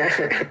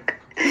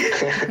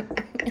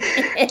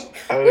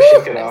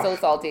 I'm so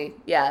salty.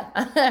 Yeah,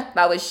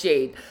 that was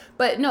shade.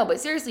 But no,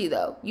 but seriously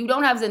though, you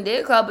don't have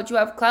Zendaya clout, but you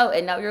have clout,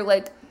 and now you're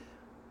like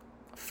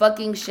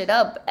fucking shit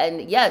up.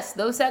 And yes,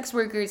 those sex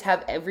workers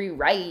have every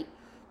right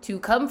to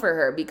come for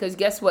her, because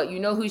guess what? You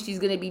know who she's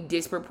gonna be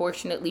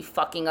disproportionately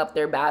fucking up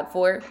their bag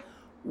for?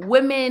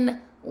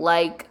 Women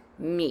like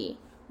me,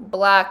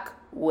 black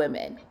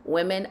women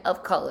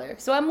of color.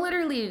 So I'm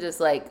literally just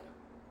like,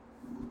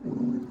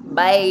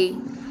 bye.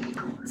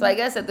 So I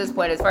guess at this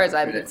point, as far as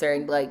I'm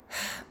concerned, like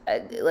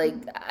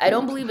I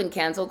don't believe in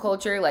cancel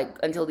culture, like,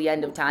 until the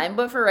end of time.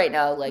 But for right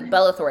now, like,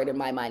 Bella Thorne in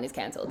my mind is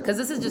canceled, because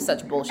this is just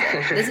such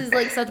bullshit. This is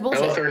like such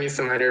bullshit. Bella Thorne needs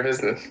to mind her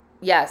business.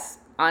 Yes,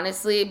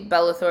 honestly,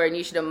 Bella Thorne,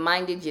 you should have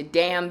minded your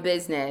damn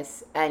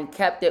business and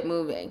kept it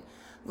moving.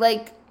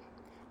 Like,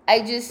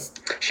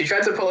 she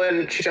tried to pull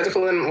in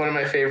one of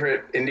my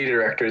favorite indie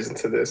directors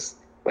into this.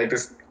 Like,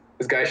 this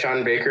guy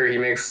Sean Baker, he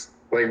makes,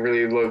 like,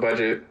 really low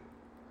budget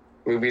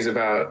movies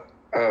about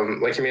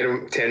like, he made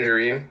a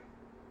Tangerine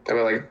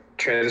about, like,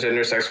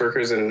 transgender sex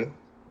workers in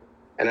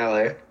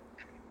LA.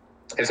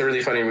 It's a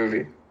really funny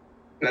movie. And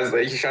that's,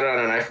 like, he shot it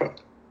on an iPhone.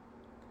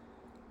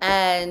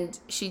 And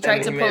she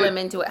tried to pull him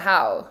into it.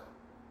 How?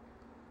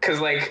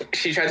 Because, like,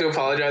 she tried to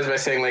apologize by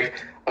saying,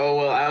 like, oh,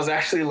 well, I was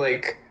actually,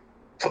 like,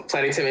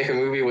 planning to make a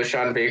movie with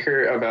Sean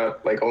Baker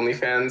about, like,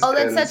 OnlyFans. Oh,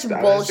 that's such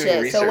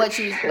bullshit. So what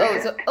she's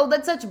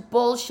that's such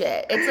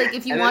bullshit. It's like,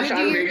 if you want to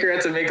do, Sean Baker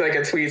had to make, like,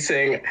 a tweet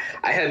saying,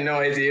 I had no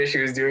idea she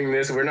was doing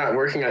this. We're not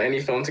working on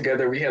any film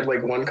together. We had,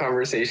 like, one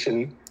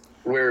conversation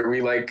where we,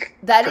 like,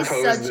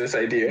 proposed this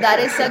idea. That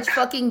is such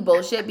fucking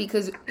bullshit,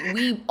 because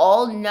we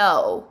all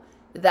know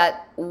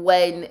that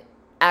when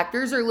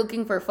actors are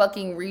looking for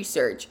fucking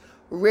research,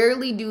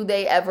 rarely do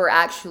they ever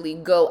actually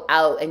go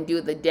out and do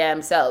it the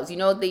damn selves. You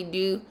know what they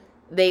do?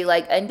 They,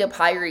 like, end up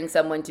hiring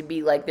someone to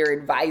be, like, their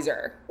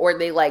advisor, or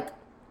they, like,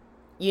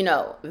 you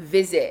know,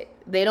 visit.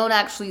 They don't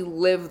actually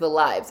live the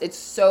lives. It's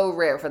so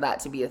rare for that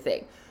to be a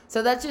thing.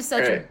 So that's just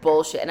such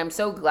bullshit. And I'm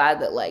so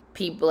glad that, like,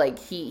 people, like,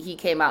 he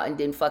came out and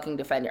didn't fucking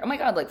defend her. Oh my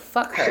God, like,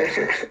 fuck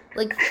her.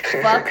 Like,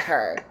 fuck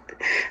her.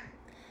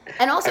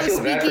 And also,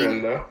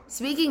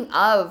 speaking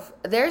of,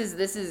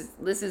 this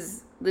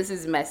is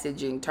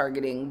messaging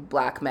targeting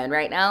black men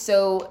right now.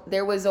 So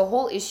there was a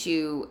whole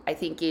issue, I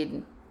think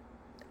in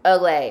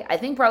LA, I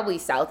think probably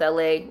South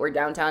LA or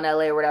downtown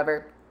LA or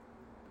whatever,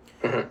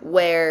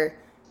 where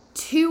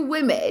two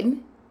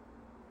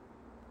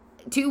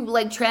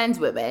like trans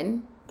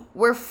women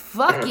were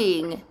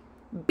fucking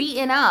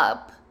beaten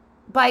up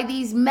by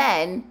these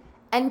men,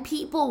 and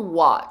people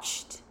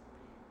watched.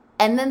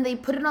 And then they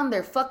put it on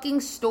their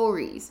fucking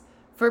stories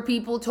for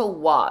people to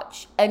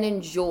watch and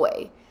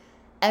enjoy.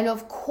 And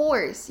of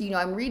course,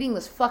 I'm reading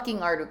this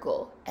fucking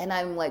article and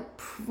I'm like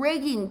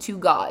praying to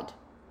God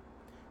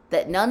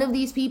that none of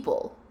these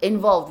people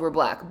involved were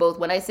black. Both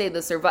when I say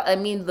the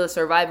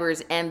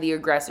survivors and the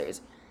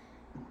aggressors.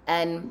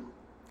 And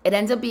it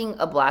ends up being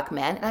a black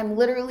man. And I'm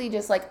literally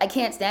just like, I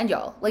can't stand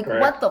y'all. Like, right.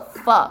 What the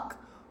fuck?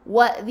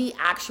 What the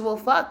actual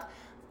fuck?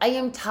 I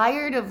am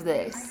tired of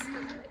this.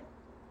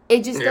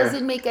 It just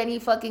doesn't make any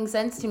fucking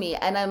sense to me.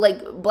 And I'm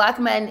like, black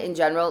men in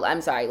general, I'm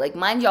sorry, like,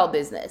 mind y'all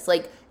business.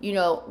 Like,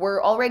 we're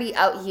already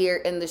out here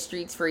in the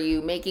streets for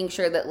you, making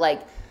sure that,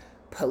 like,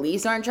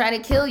 police aren't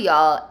trying to kill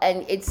y'all.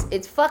 And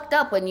it's fucked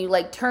up when you,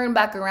 like, turn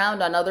back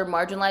around on other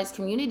marginalized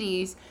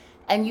communities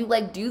and you,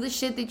 like, do the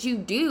shit that you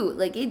do.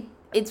 Like,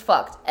 it's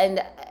fucked.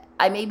 And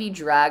I may be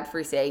dragged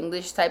for saying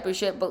this type of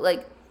shit, but,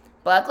 like,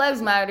 Black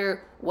Lives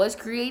Matter was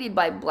created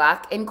by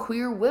black and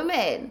queer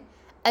women.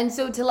 And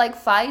so to, like,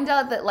 find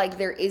out that, like,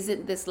 there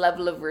isn't this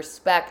level of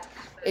respect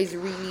is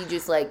really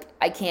just, like,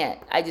 I can't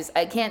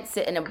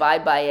sit and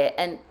abide by it.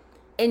 And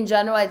in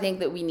general, I think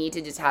that we need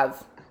to just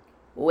have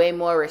way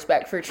more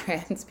respect for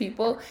trans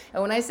people.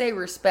 And when I say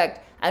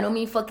respect, I don't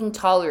mean fucking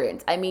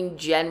tolerance. I mean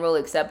general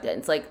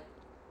acceptance. Like,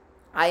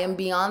 I am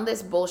beyond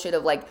this bullshit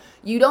of, like,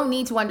 you don't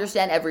need to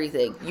understand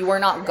everything. You are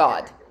not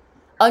God.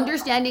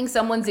 Understanding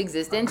someone's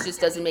existence just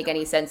doesn't make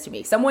any sense to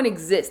me. Someone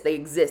exists. They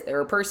exist.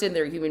 They're a person.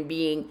 They're a human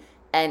being.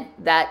 And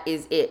that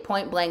is it.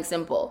 Point blank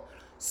simple.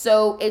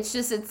 So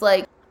it's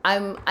like,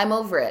 I'm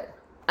over it.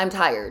 I'm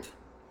tired.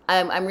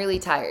 I'm really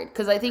tired.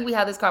 Because I think we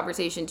had this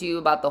conversation too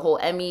about the whole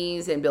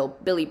Emmys and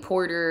Billy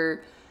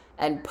Porter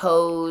and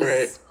Pose.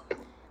 Right.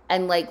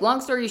 And, like, long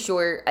story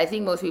short, I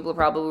think most people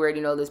probably already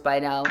know this by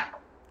now.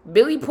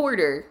 Billy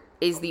Porter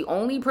is the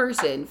only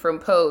person from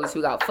Pose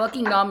who got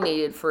fucking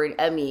nominated for an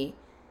Emmy.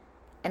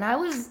 And I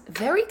was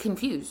very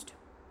confused.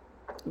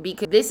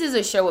 Because this is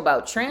a show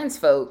about trans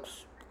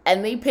folks.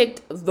 And they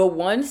picked the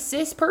one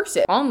cis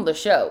person on the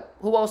show,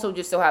 who also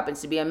just so happens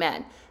to be a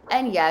man.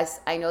 And yes,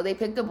 I know they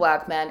picked a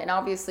black man. And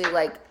obviously,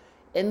 like,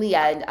 in the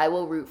end, I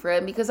will root for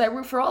him because I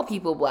root for all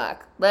people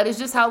black. That is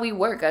just how we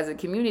work as a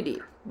community.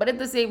 But at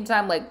the same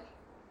time, like,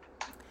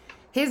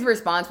 his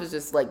response was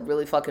just, like,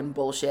 really fucking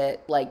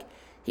bullshit. Like,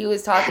 he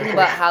was talking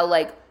about how,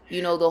 like,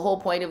 the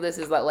whole point of this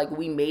is that, like,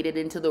 we made it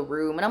into the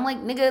room. And I'm like,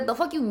 nigga, the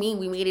fuck you mean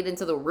we made it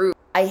into the room?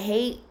 I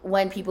hate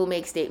when people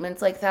make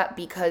statements like that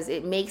because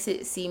it makes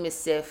it seem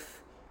as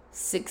if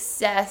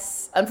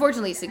success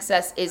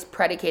is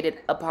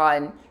predicated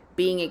upon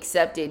being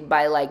accepted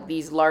by, like,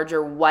 these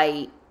larger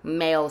white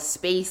male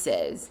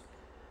spaces.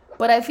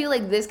 But I feel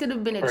like this could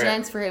have been a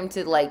chance for him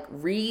to, like,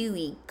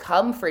 really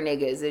come for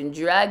niggas and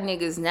drag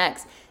niggas'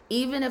 necks,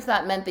 even if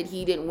that meant that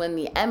he didn't win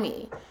the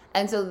Emmy.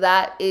 And so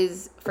that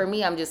is, for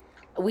me,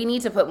 we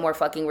need to put more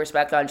fucking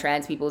respect on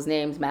trans people's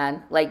names,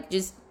 man. Like,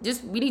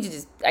 we need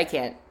to I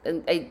can't.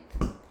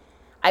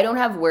 I don't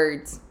have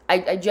words.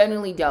 I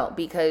genuinely don't,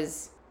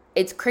 because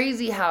it's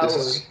crazy how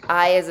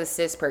I, as a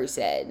cis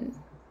person,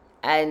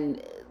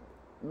 and,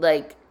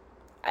 like,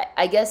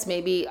 I guess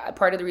maybe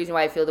part of the reason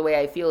why I feel the way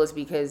I feel is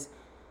because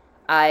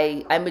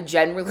I'm a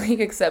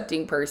generally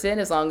accepting person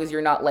as long as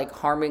you're not, like,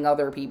 harming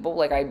other people.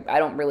 Like, I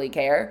don't really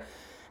care.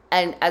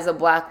 And as a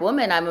black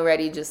woman, I'm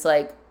already just,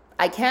 like,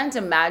 I can't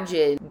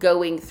imagine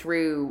going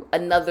through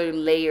another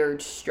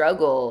layered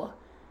struggle.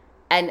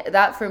 And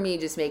that, for me,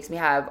 just makes me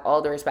have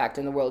all the respect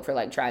in the world for,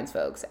 like, trans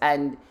folks.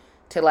 And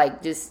to,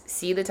 like, just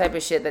see the type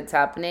of shit that's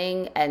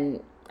happening,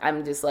 and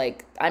I'm just,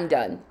 like, I'm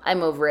done.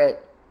 I'm over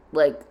it.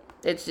 Like,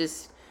 it's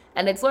just,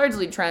 and it's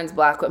largely trans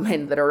black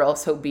women that are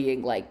also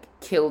being, like,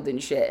 killed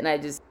and shit. And I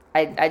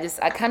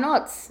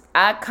cannot.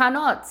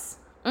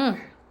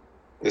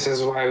 This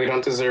is why we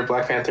don't deserve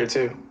Black Panther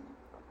 2.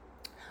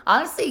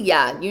 Honestly,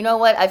 yeah. You know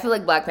what? I feel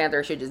like Black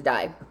Panther should just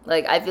die.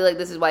 Like, I feel like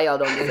this is why y'all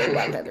don't deserve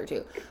Black Panther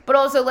 2. But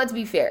also, let's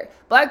be fair.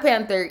 Black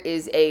Panther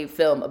is a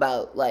film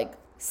about, like,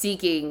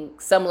 seeking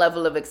some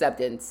level of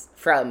acceptance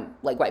from,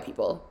 like, white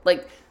people.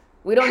 Like,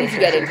 we don't need to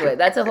get into it.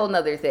 That's a whole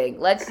nother thing.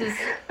 Let's just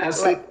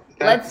let's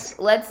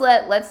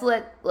let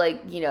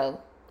like,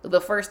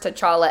 the first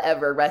T'Challa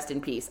ever rest in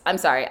peace. I'm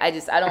sorry. I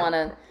don't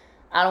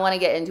want to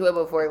get into it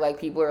before, like,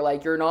 people are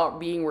like, you're not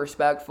being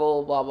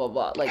respectful, blah blah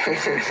blah. Like, I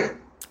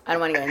don't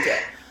want to get into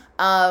it.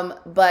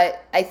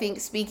 But I think,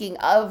 speaking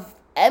of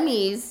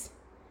Emmys,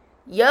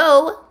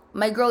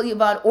 my girl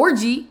Yvonne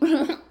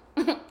Orji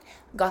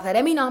got that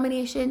Emmy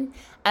nomination.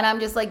 And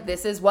I'm just like,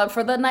 this is one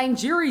for the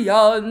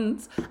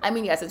Nigerians. I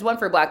mean, yes, it's one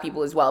for black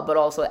people as well. But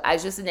also,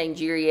 as just a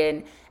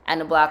Nigerian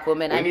and a black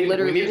woman, I'm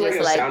literally we need,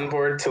 just, like, a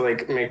soundboard to,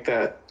 like, make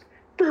that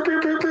Pew,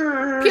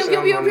 pew,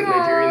 sound pew, when pew.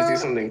 Nigerians do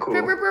something Purr,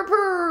 cool. purr, purr,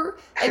 purr.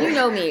 And you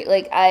know me,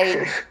 like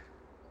I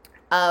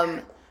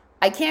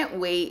can't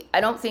wait.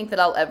 I don't think that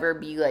I'll ever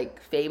be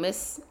like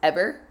famous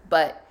ever,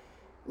 but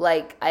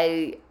like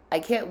I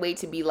can't wait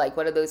to be like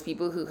one of those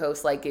people who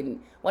host like in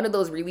one of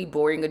those really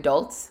boring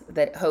adults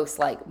that host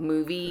like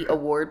movie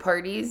award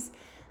parties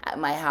at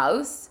my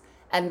house,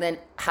 and then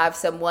have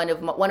one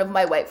of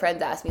my white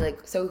friends ask me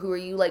like, so who are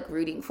you like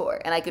rooting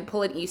for? And I could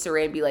pull an Issa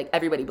Rae and be like,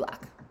 everybody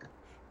black.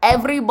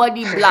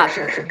 Everybody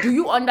black. Do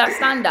you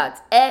understand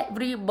that?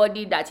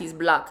 Everybody that is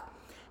black.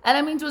 And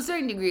I mean, to a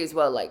certain degree as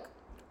well, like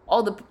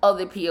all the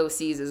other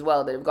POCs as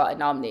well that have gotten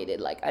nominated.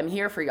 Like, I'm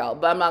here for y'all,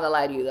 but I'm not gonna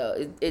lie to you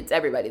though. It's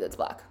everybody that's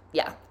black.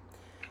 Yeah.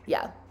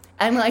 Yeah.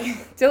 I'm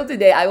like, till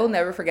today, I will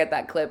never forget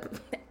that clip.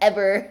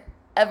 Ever.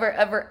 Ever,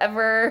 ever,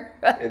 ever.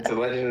 It's a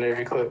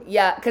legendary clip.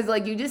 Yeah, because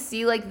like you just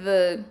see like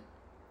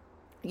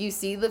you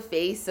see the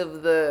face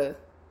of the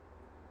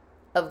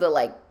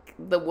like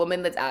the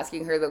woman that's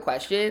asking her the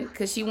question,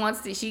 because she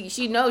wants to,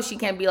 she knows she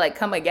can't be like,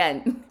 come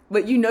again,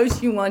 but you know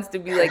she wants to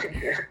be like,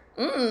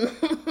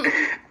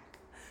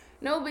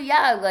 No, but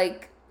yeah,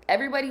 like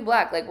everybody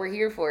black, like we're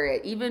here for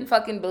it. Even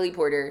fucking Billy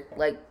Porter,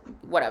 like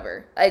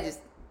whatever.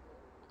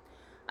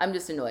 I'm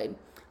just annoyed.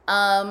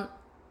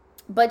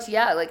 But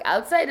yeah, like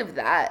outside of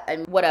that,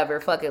 and whatever,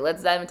 fuck it.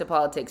 Let's dive into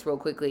politics real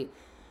quickly.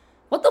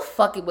 What the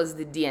fuck was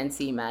the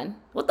DNC, man?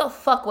 What the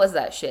fuck was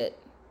that shit?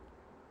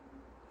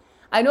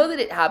 I know that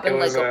it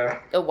happened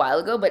a while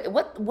ago, but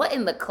what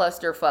in the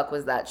clusterfuck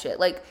was that shit?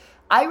 Like,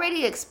 I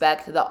already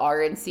expect the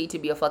RNC to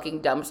be a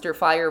fucking dumpster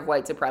fire of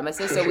white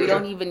supremacists, so we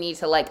don't even need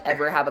to like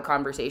ever have a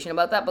conversation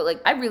about that. But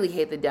like, I really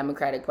hate the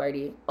Democratic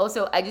Party.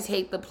 Also, I just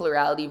hate the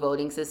plurality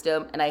voting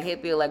system, and I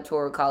hate the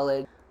Electoral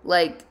College.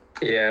 Like,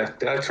 yeah,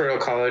 the Electoral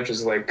College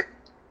is like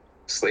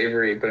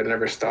slavery, but it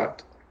never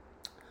stopped.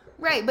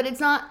 Right, but it's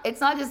not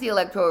just the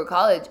Electoral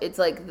College. It's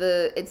like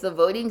it's the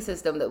voting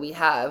system that we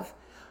have.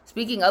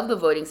 Speaking of the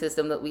voting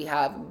system that we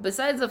have,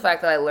 besides the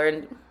fact that I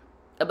learned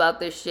about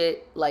this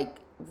shit like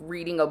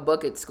reading a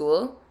book at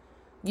school,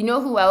 you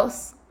know who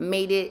else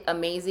made it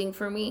amazing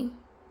for me?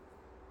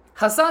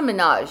 Hassan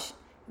Minhaj.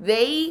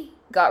 They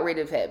got rid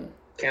of him.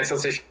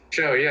 Canceled his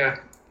show, yeah.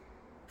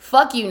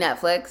 Fuck you,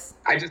 Netflix.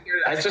 I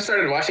just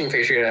started watching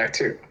Patriot Act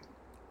too.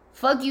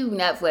 Fuck you,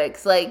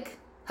 Netflix. Like,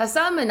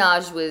 Hassan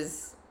Minhaj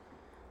was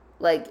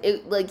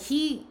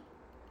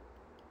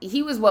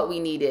he was what we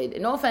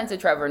needed. No offense to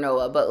Trevor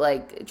Noah, but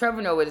like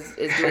Trevor Noah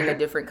is doing a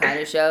different kind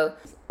of show.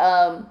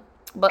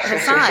 But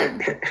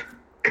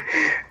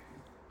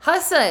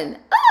Hassan,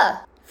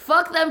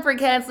 fuck them for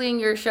canceling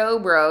your show,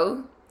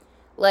 bro.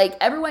 Like,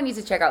 everyone needs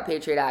to check out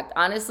Patriot Act.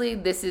 Honestly,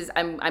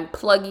 I'm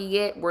plugging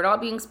it. We're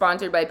not being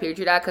sponsored by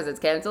Patriot Act because it's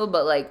canceled,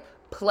 but like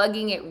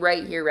plugging it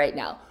right here, right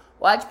now.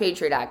 Watch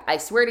Patriot Act. I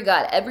swear to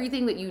God,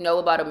 everything that you know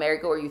about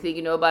America or you think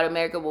you know about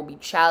America will be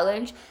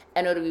challenged,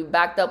 and it'll be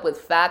backed up with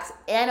facts,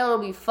 and it'll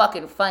be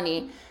fucking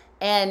funny,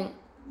 and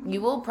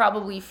you will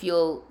probably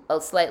feel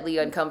slightly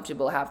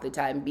uncomfortable half the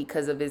time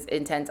because of his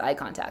intense eye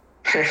contact.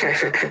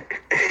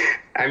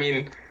 I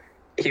mean,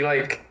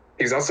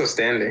 he's also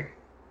standing.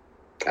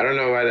 I don't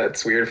know why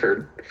that's weird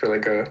for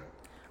like a.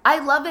 I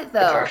love it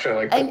though. A talk show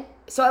like that. And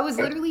so I was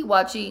literally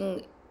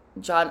watching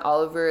John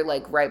Oliver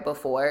like right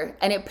before,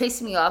 and it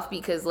pissed me off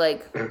because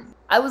like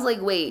I was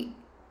like, wait,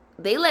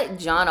 they let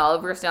John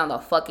Oliver stay on the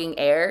fucking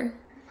air,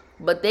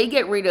 but they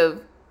get rid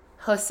of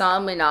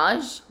Hassan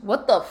Minhaj?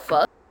 What the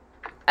fuck?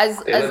 As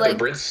like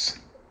the Brits,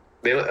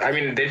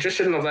 they just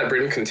shouldn't have let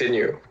Britain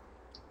continue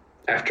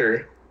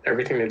after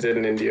everything they did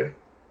in India.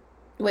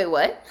 Wait,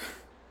 what?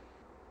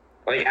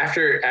 Like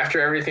after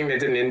everything they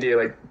did in India,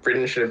 like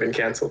Britain should have been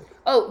canceled.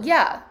 Oh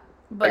yeah,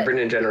 but like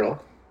Britain in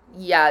general.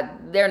 Yeah,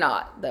 they're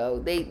not though.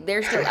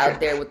 They're still out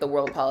there with the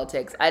world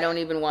politics. I don't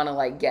even want to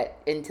like get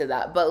into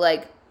that. But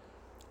like,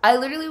 I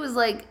literally was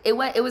like, it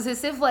was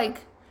as if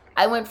like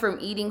I went from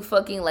eating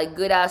fucking like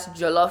good ass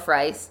jollof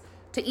rice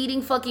to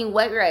eating fucking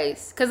wet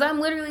rice. Cause I'm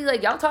literally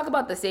like, y'all talk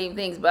about the same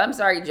things, but I'm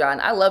sorry, John,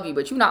 I love you,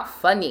 but you're not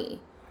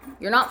funny.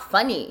 You're not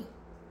funny.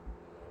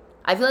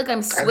 I feel like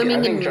I'm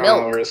swimming in John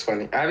milk. Oliver is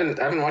funny. I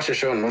haven't watched the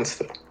show in months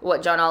though.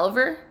 What, John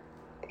Oliver?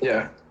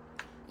 Yeah.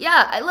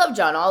 Yeah, I love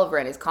John Oliver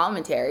and his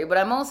commentary, but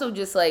I'm also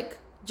just like,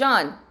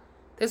 John,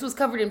 this was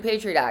covered in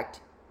Patriot Act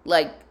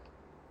like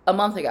a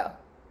month ago,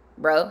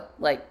 bro.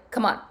 Like,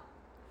 come on.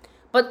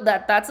 But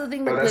that's the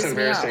thing that pissed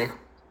me off.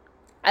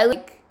 I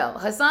like,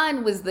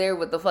 Hassan was there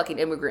with the fucking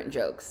immigrant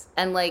jokes,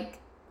 and like,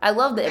 I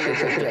love the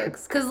immigrant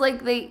jokes because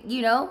like they,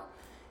 you know,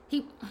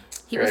 he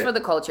was for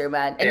the culture,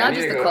 man, and not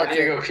just the culture. I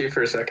need to go pee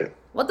for a second.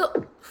 What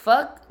the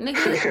fuck,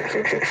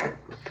 nigga?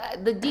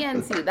 The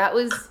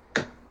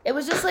DNC, it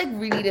was just like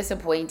really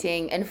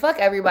disappointing, and fuck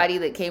everybody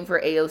that came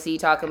for AOC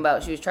talking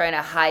about she was trying to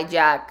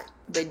hijack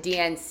the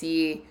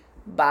DNC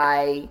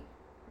by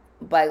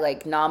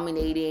like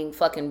nominating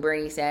fucking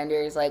Bernie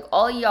Sanders. Like,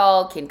 all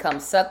y'all can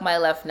come suck my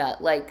left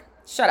nut. Like,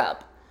 shut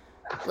up.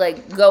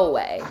 Like, go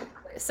away.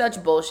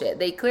 Such bullshit.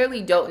 They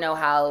clearly don't know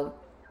how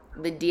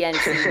the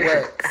DNC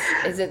works.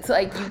 It's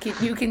like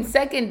you can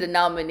second the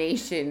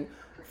nomination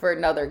for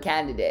another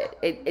candidate.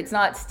 It's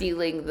not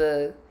stealing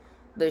the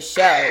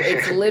show.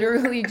 It's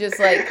literally just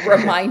like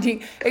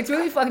reminding. It's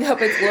really fucked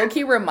up. It's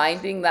low-key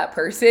reminding that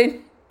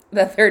person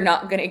that they're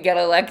not gonna get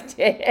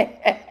elected.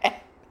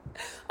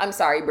 I'm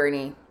sorry,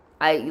 Bernie.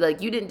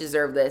 You didn't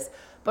deserve this.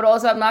 But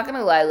also, I'm not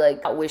gonna lie,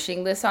 like, not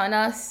wishing this on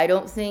us. I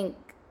don't think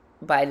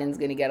Biden's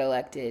gonna get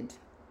elected.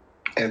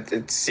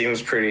 It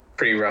seems pretty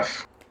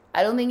rough.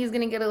 I don't think he's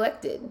gonna get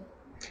elected.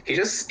 He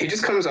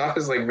just comes off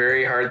as like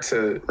very hard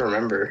to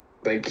remember.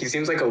 Like, he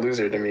seems like a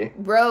loser to me.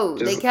 Bro,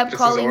 they kept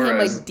calling him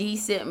a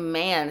decent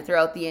man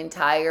throughout the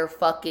entire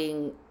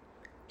fucking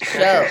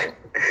show.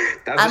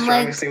 That's the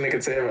strongest thing they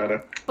could say about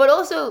him. But it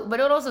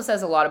also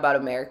says a lot about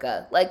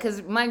America. Like,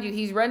 because mind you,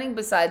 he's running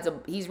beside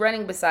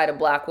a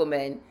black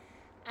woman,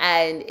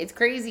 and it's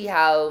crazy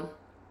how,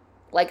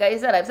 like I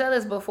said, I've said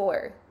this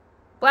before.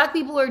 Black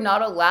people are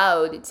not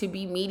allowed to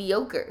be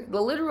mediocre.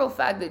 The literal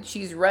fact that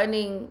she's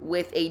running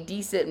with a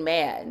decent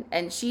man,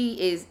 and she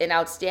is an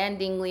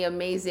outstandingly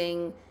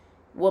amazing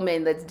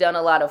woman that's done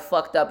a lot of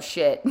fucked up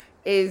shit,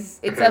 it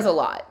says a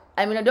lot.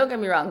 I mean, don't get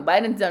me wrong,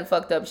 Biden's done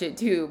fucked up shit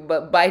too,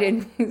 but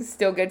Biden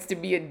still gets to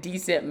be a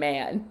decent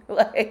man.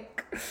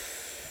 Like,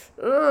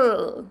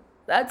 ugh,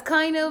 that's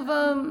kind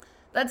of,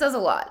 that says a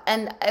lot.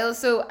 And I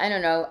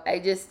don't know,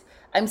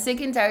 I'm sick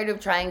and tired of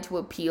trying to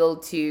appeal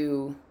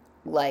to,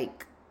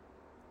 like,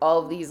 all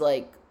of these,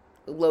 like,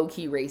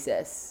 low-key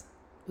racists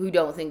who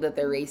don't think that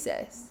they're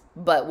racist,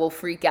 but will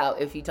freak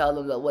out if you tell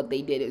them that what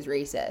they did is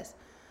racist.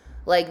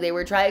 Like, they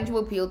were trying to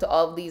appeal to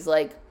all of these,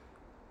 like,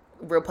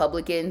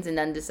 Republicans and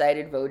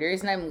undecided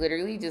voters, and I'm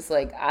literally just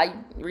like, I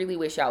really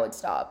wish I would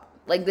stop.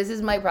 Like, this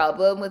is my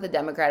problem with the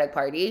Democratic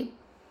Party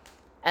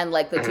and,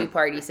 like, the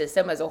two-party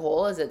system as a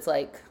whole, is it's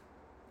like,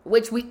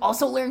 which we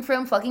also learned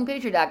from fucking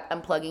Patriot Act.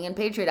 I'm plugging in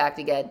Patriot Act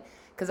again,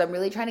 because I'm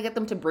really trying to get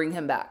them to bring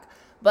him back.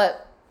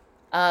 But,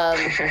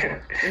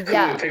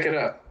 yeah. Pick it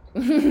up.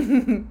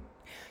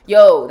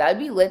 Yo, that'd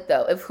be lit,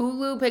 though. If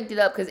Hulu picked it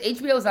up, because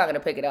HBO's not going to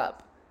pick it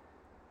up.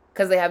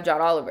 Because they have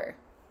John Oliver.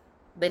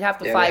 They'd have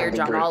to fire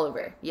John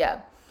Oliver.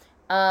 Yeah.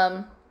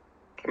 I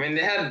mean,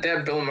 they had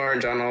Bill Maher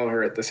and John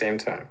Oliver at the same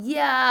time.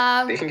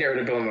 Yeah. They can get rid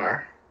of Bill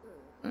Maher.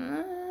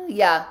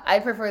 Yeah,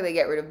 I'd prefer they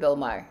get rid of Bill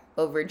Maher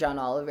over John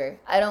Oliver.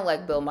 I don't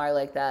like Bill Maher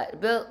like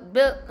that. Bill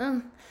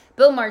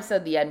Maher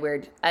said the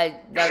N-word.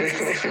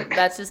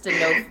 That's just a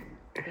no.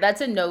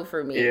 That's a no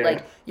for me. Yeah.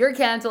 Like, you're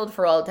canceled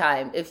for all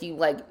time if you,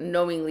 like,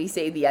 knowingly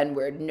say the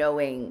N-word,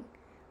 knowing,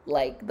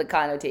 like, the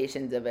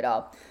connotations of it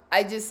all.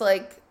 I just,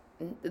 like,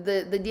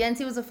 the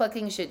DNC was a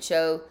fucking shit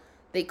show.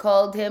 They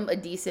called him a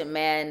decent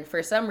man.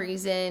 For some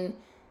reason,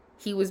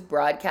 he was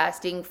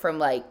broadcasting from,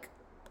 like,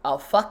 a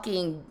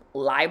fucking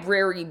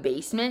library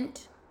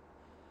basement.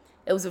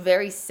 It was a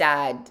very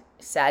sad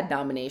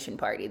nomination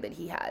party that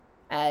he had.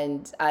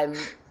 And I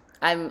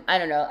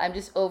don't know, I'm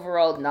just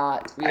overall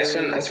not really...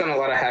 I spent a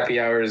lot of happy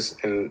hours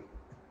in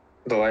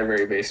the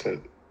library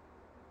basement.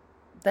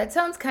 That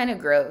sounds kind of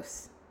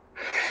gross.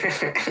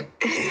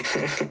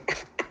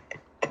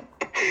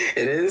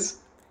 It is?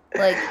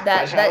 Like,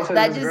 that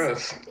just...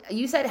 gross.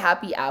 You said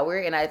happy hour,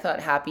 and I thought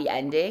happy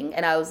ending,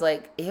 and I was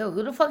like, ew,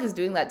 who the fuck is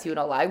doing that to you in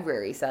a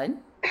library, son?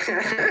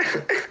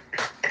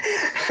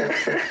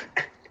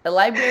 A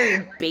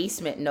library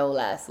basement, no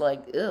less.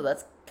 Like, ew,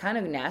 that's kind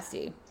of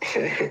nasty.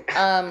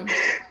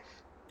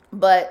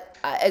 But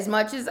as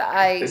much as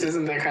This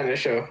isn't that kind of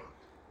show.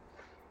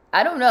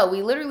 I don't know.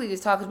 We literally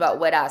just talked about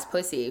wet-ass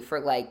pussy for,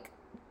 like,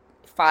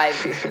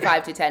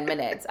 5 to 10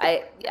 minutes.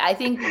 I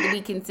think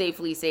we can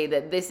safely say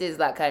that this is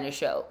that kind of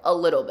show. A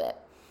little bit.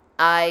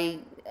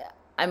 I'm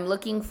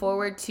looking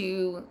forward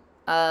to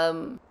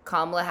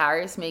Kamala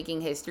Harris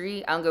making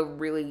history. I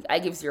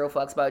give zero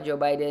fucks about Joe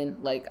Biden.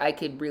 Like, I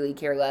could really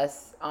care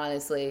less,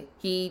 honestly.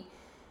 He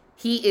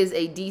is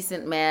a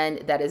decent man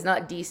that is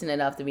not decent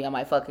enough to be on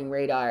my fucking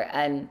radar.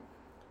 And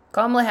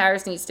Kamala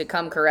Harris needs to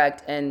come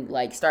correct and,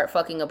 like, start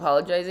fucking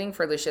apologizing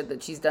for the shit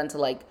that she's done to,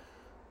 like,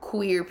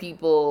 queer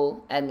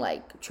people and,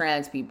 like,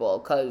 trans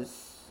people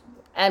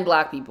and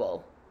black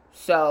people.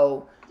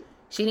 So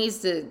she needs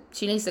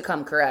to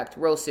come correct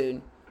real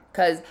soon.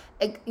 Because,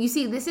 you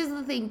see, this is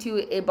the thing, too.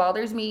 It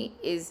bothers me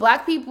is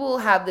black people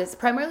have this,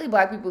 primarily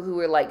black people who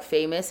are, like,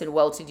 famous and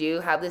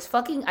well-to-do, have this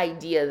fucking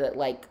idea that,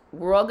 like,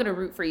 we're all going to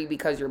root for you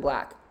because you're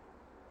black.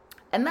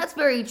 And that's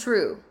very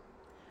true.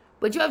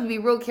 But you have to be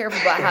real careful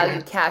about how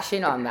you cash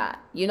in on that.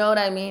 You know what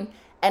I mean?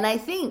 And I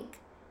think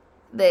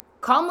that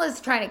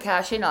Kamala's trying to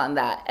cash in on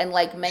that and,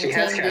 like, maintain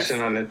this. She has cashed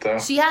in on it, though.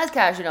 She has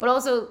cashed in on it. But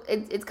also,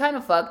 it's kind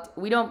of fucked.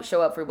 We don't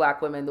show up for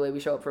black women the way we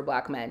show up for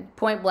black men.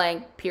 Point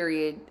blank,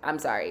 period. I'm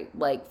sorry.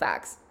 Like,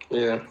 facts.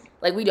 Yeah.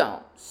 Like, we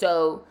don't.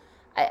 So,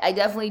 I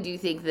definitely do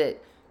think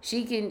that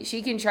she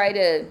can try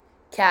to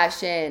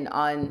cash in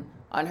on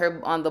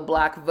the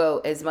black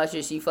vote as much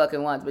as she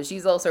fucking wants. But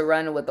she's also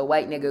running with the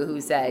white nigga who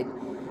said,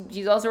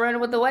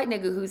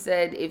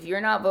 if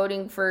you're not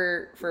voting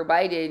for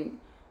Biden,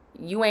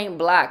 you ain't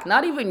black.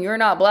 Not even you're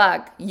not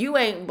black. You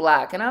ain't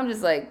black. And I'm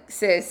just like,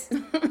 sis.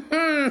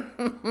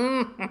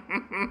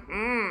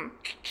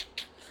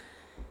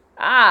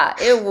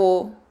 It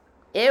will.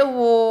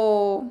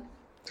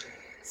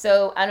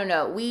 So I don't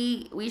know.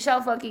 We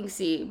shall fucking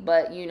see.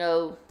 But you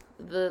know,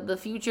 the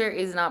future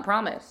is not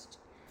promised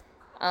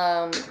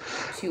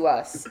to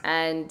us,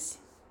 and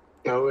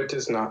No, it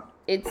is not.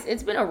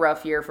 it's been a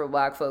rough year for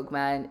Black folk,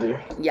 man.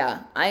 Yeah. Yeah,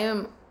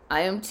 I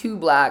am too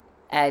Black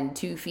and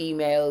too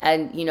female,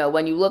 and you know,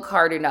 when you look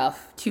hard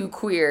enough, too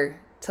queer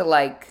to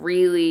like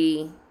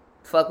really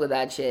fuck with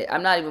that shit.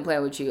 I'm not even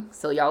playing with you.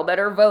 So y'all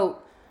better vote.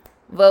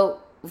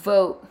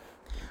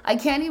 I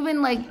can't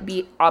even like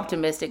be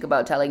optimistic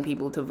about telling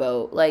people to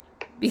vote, like,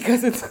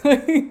 because it's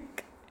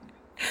like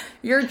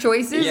your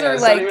choices are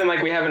it's like, not even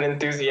like we have an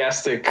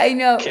enthusiastic I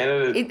know.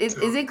 candidate. Is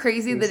it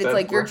crazy that it's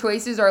like your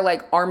choices are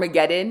like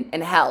Armageddon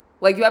and hell?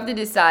 Like you have to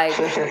decide,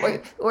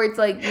 or it's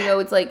like, you know,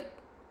 it's like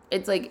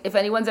if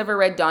anyone's ever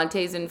read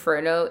Dante's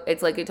Inferno,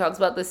 it's like it talks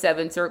about the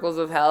 7 circles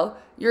of hell.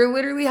 You're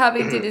literally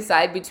having to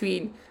decide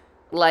between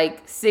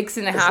like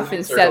 6.5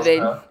 and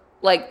 7,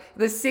 like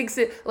the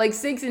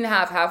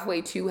 6.5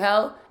 halfway to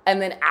hell,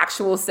 and then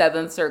actual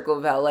 7th circle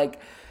of hell.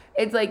 Like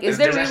it's like there's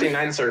actually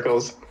 9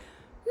 circles.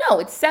 No,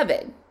 it's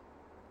 7.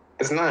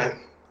 It's 9.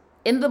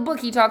 In the book,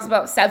 he talks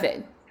about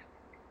 7.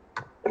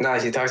 No,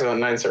 he talks about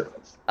 9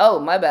 circles. Oh,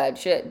 my bad.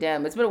 Shit,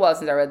 damn. It's been a while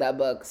since I read that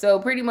book. So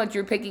pretty much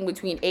you're picking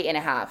between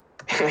 8.5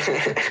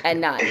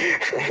 and 9.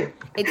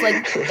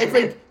 It's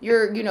like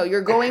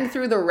you're going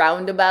through the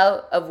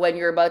roundabout of when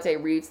you're about to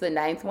reach the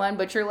 9th one,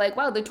 but you're like,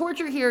 wow, the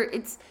torture here,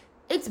 it's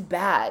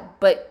bad,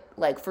 but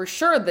like for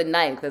sure the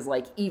 9th is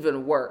like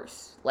even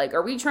worse. Like,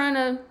 are we trying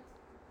to,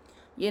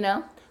 you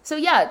know? So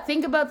yeah,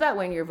 think about that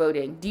when you're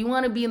voting. Do you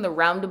want to be in the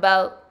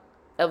roundabout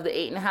of the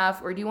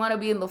 8.5, or do you want to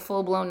be in the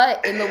full blown?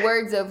 But in the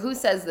words of who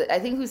says that? I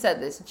think who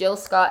said this? Jill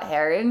Scott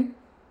Heron.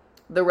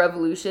 The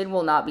revolution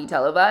will not be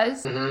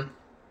televised. Mm-hmm.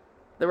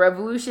 The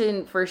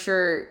revolution for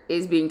sure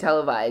is being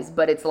televised,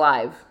 but it's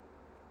live.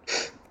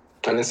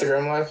 On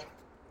Instagram Live?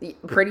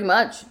 Pretty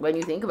much, when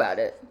you think about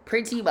it.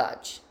 Pretty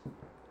much.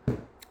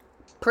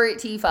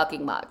 Pretty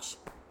fucking much.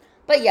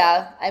 But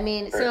yeah, I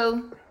mean,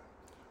 so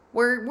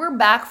we're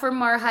back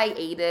from our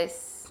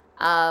hiatus.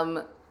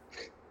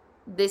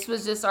 This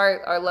was just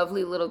our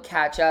lovely little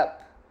catch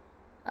up.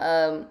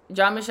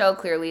 John Michelle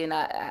clearly and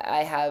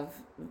I have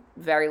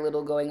very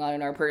little going on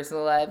in our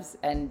personal lives,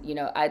 and you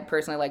know, I'd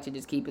personally like to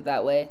just keep it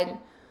that way. And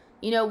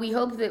you know, we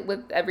hope that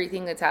with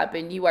everything that's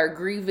happened, you are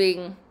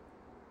grieving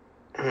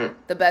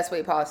the best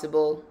way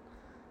possible,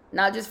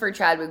 not just for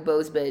Chadwick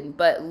Boseman,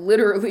 but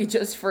literally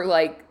just for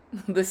like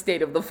the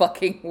state of the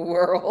fucking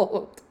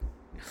world.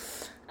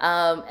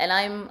 And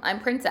I'm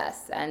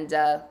Princess, and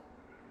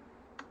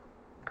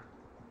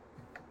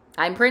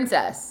I'm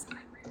Princess.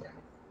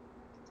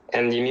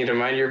 And you need to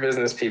mind your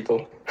business,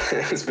 people.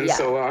 It's been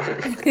so long.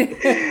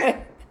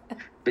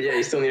 But yeah,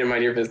 you still need to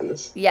mind your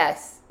business.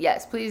 Yes,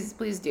 please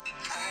do.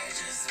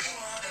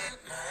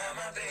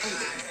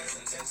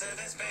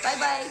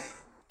 Bye-bye.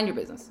 Mind your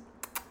business.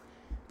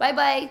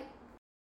 Bye-bye.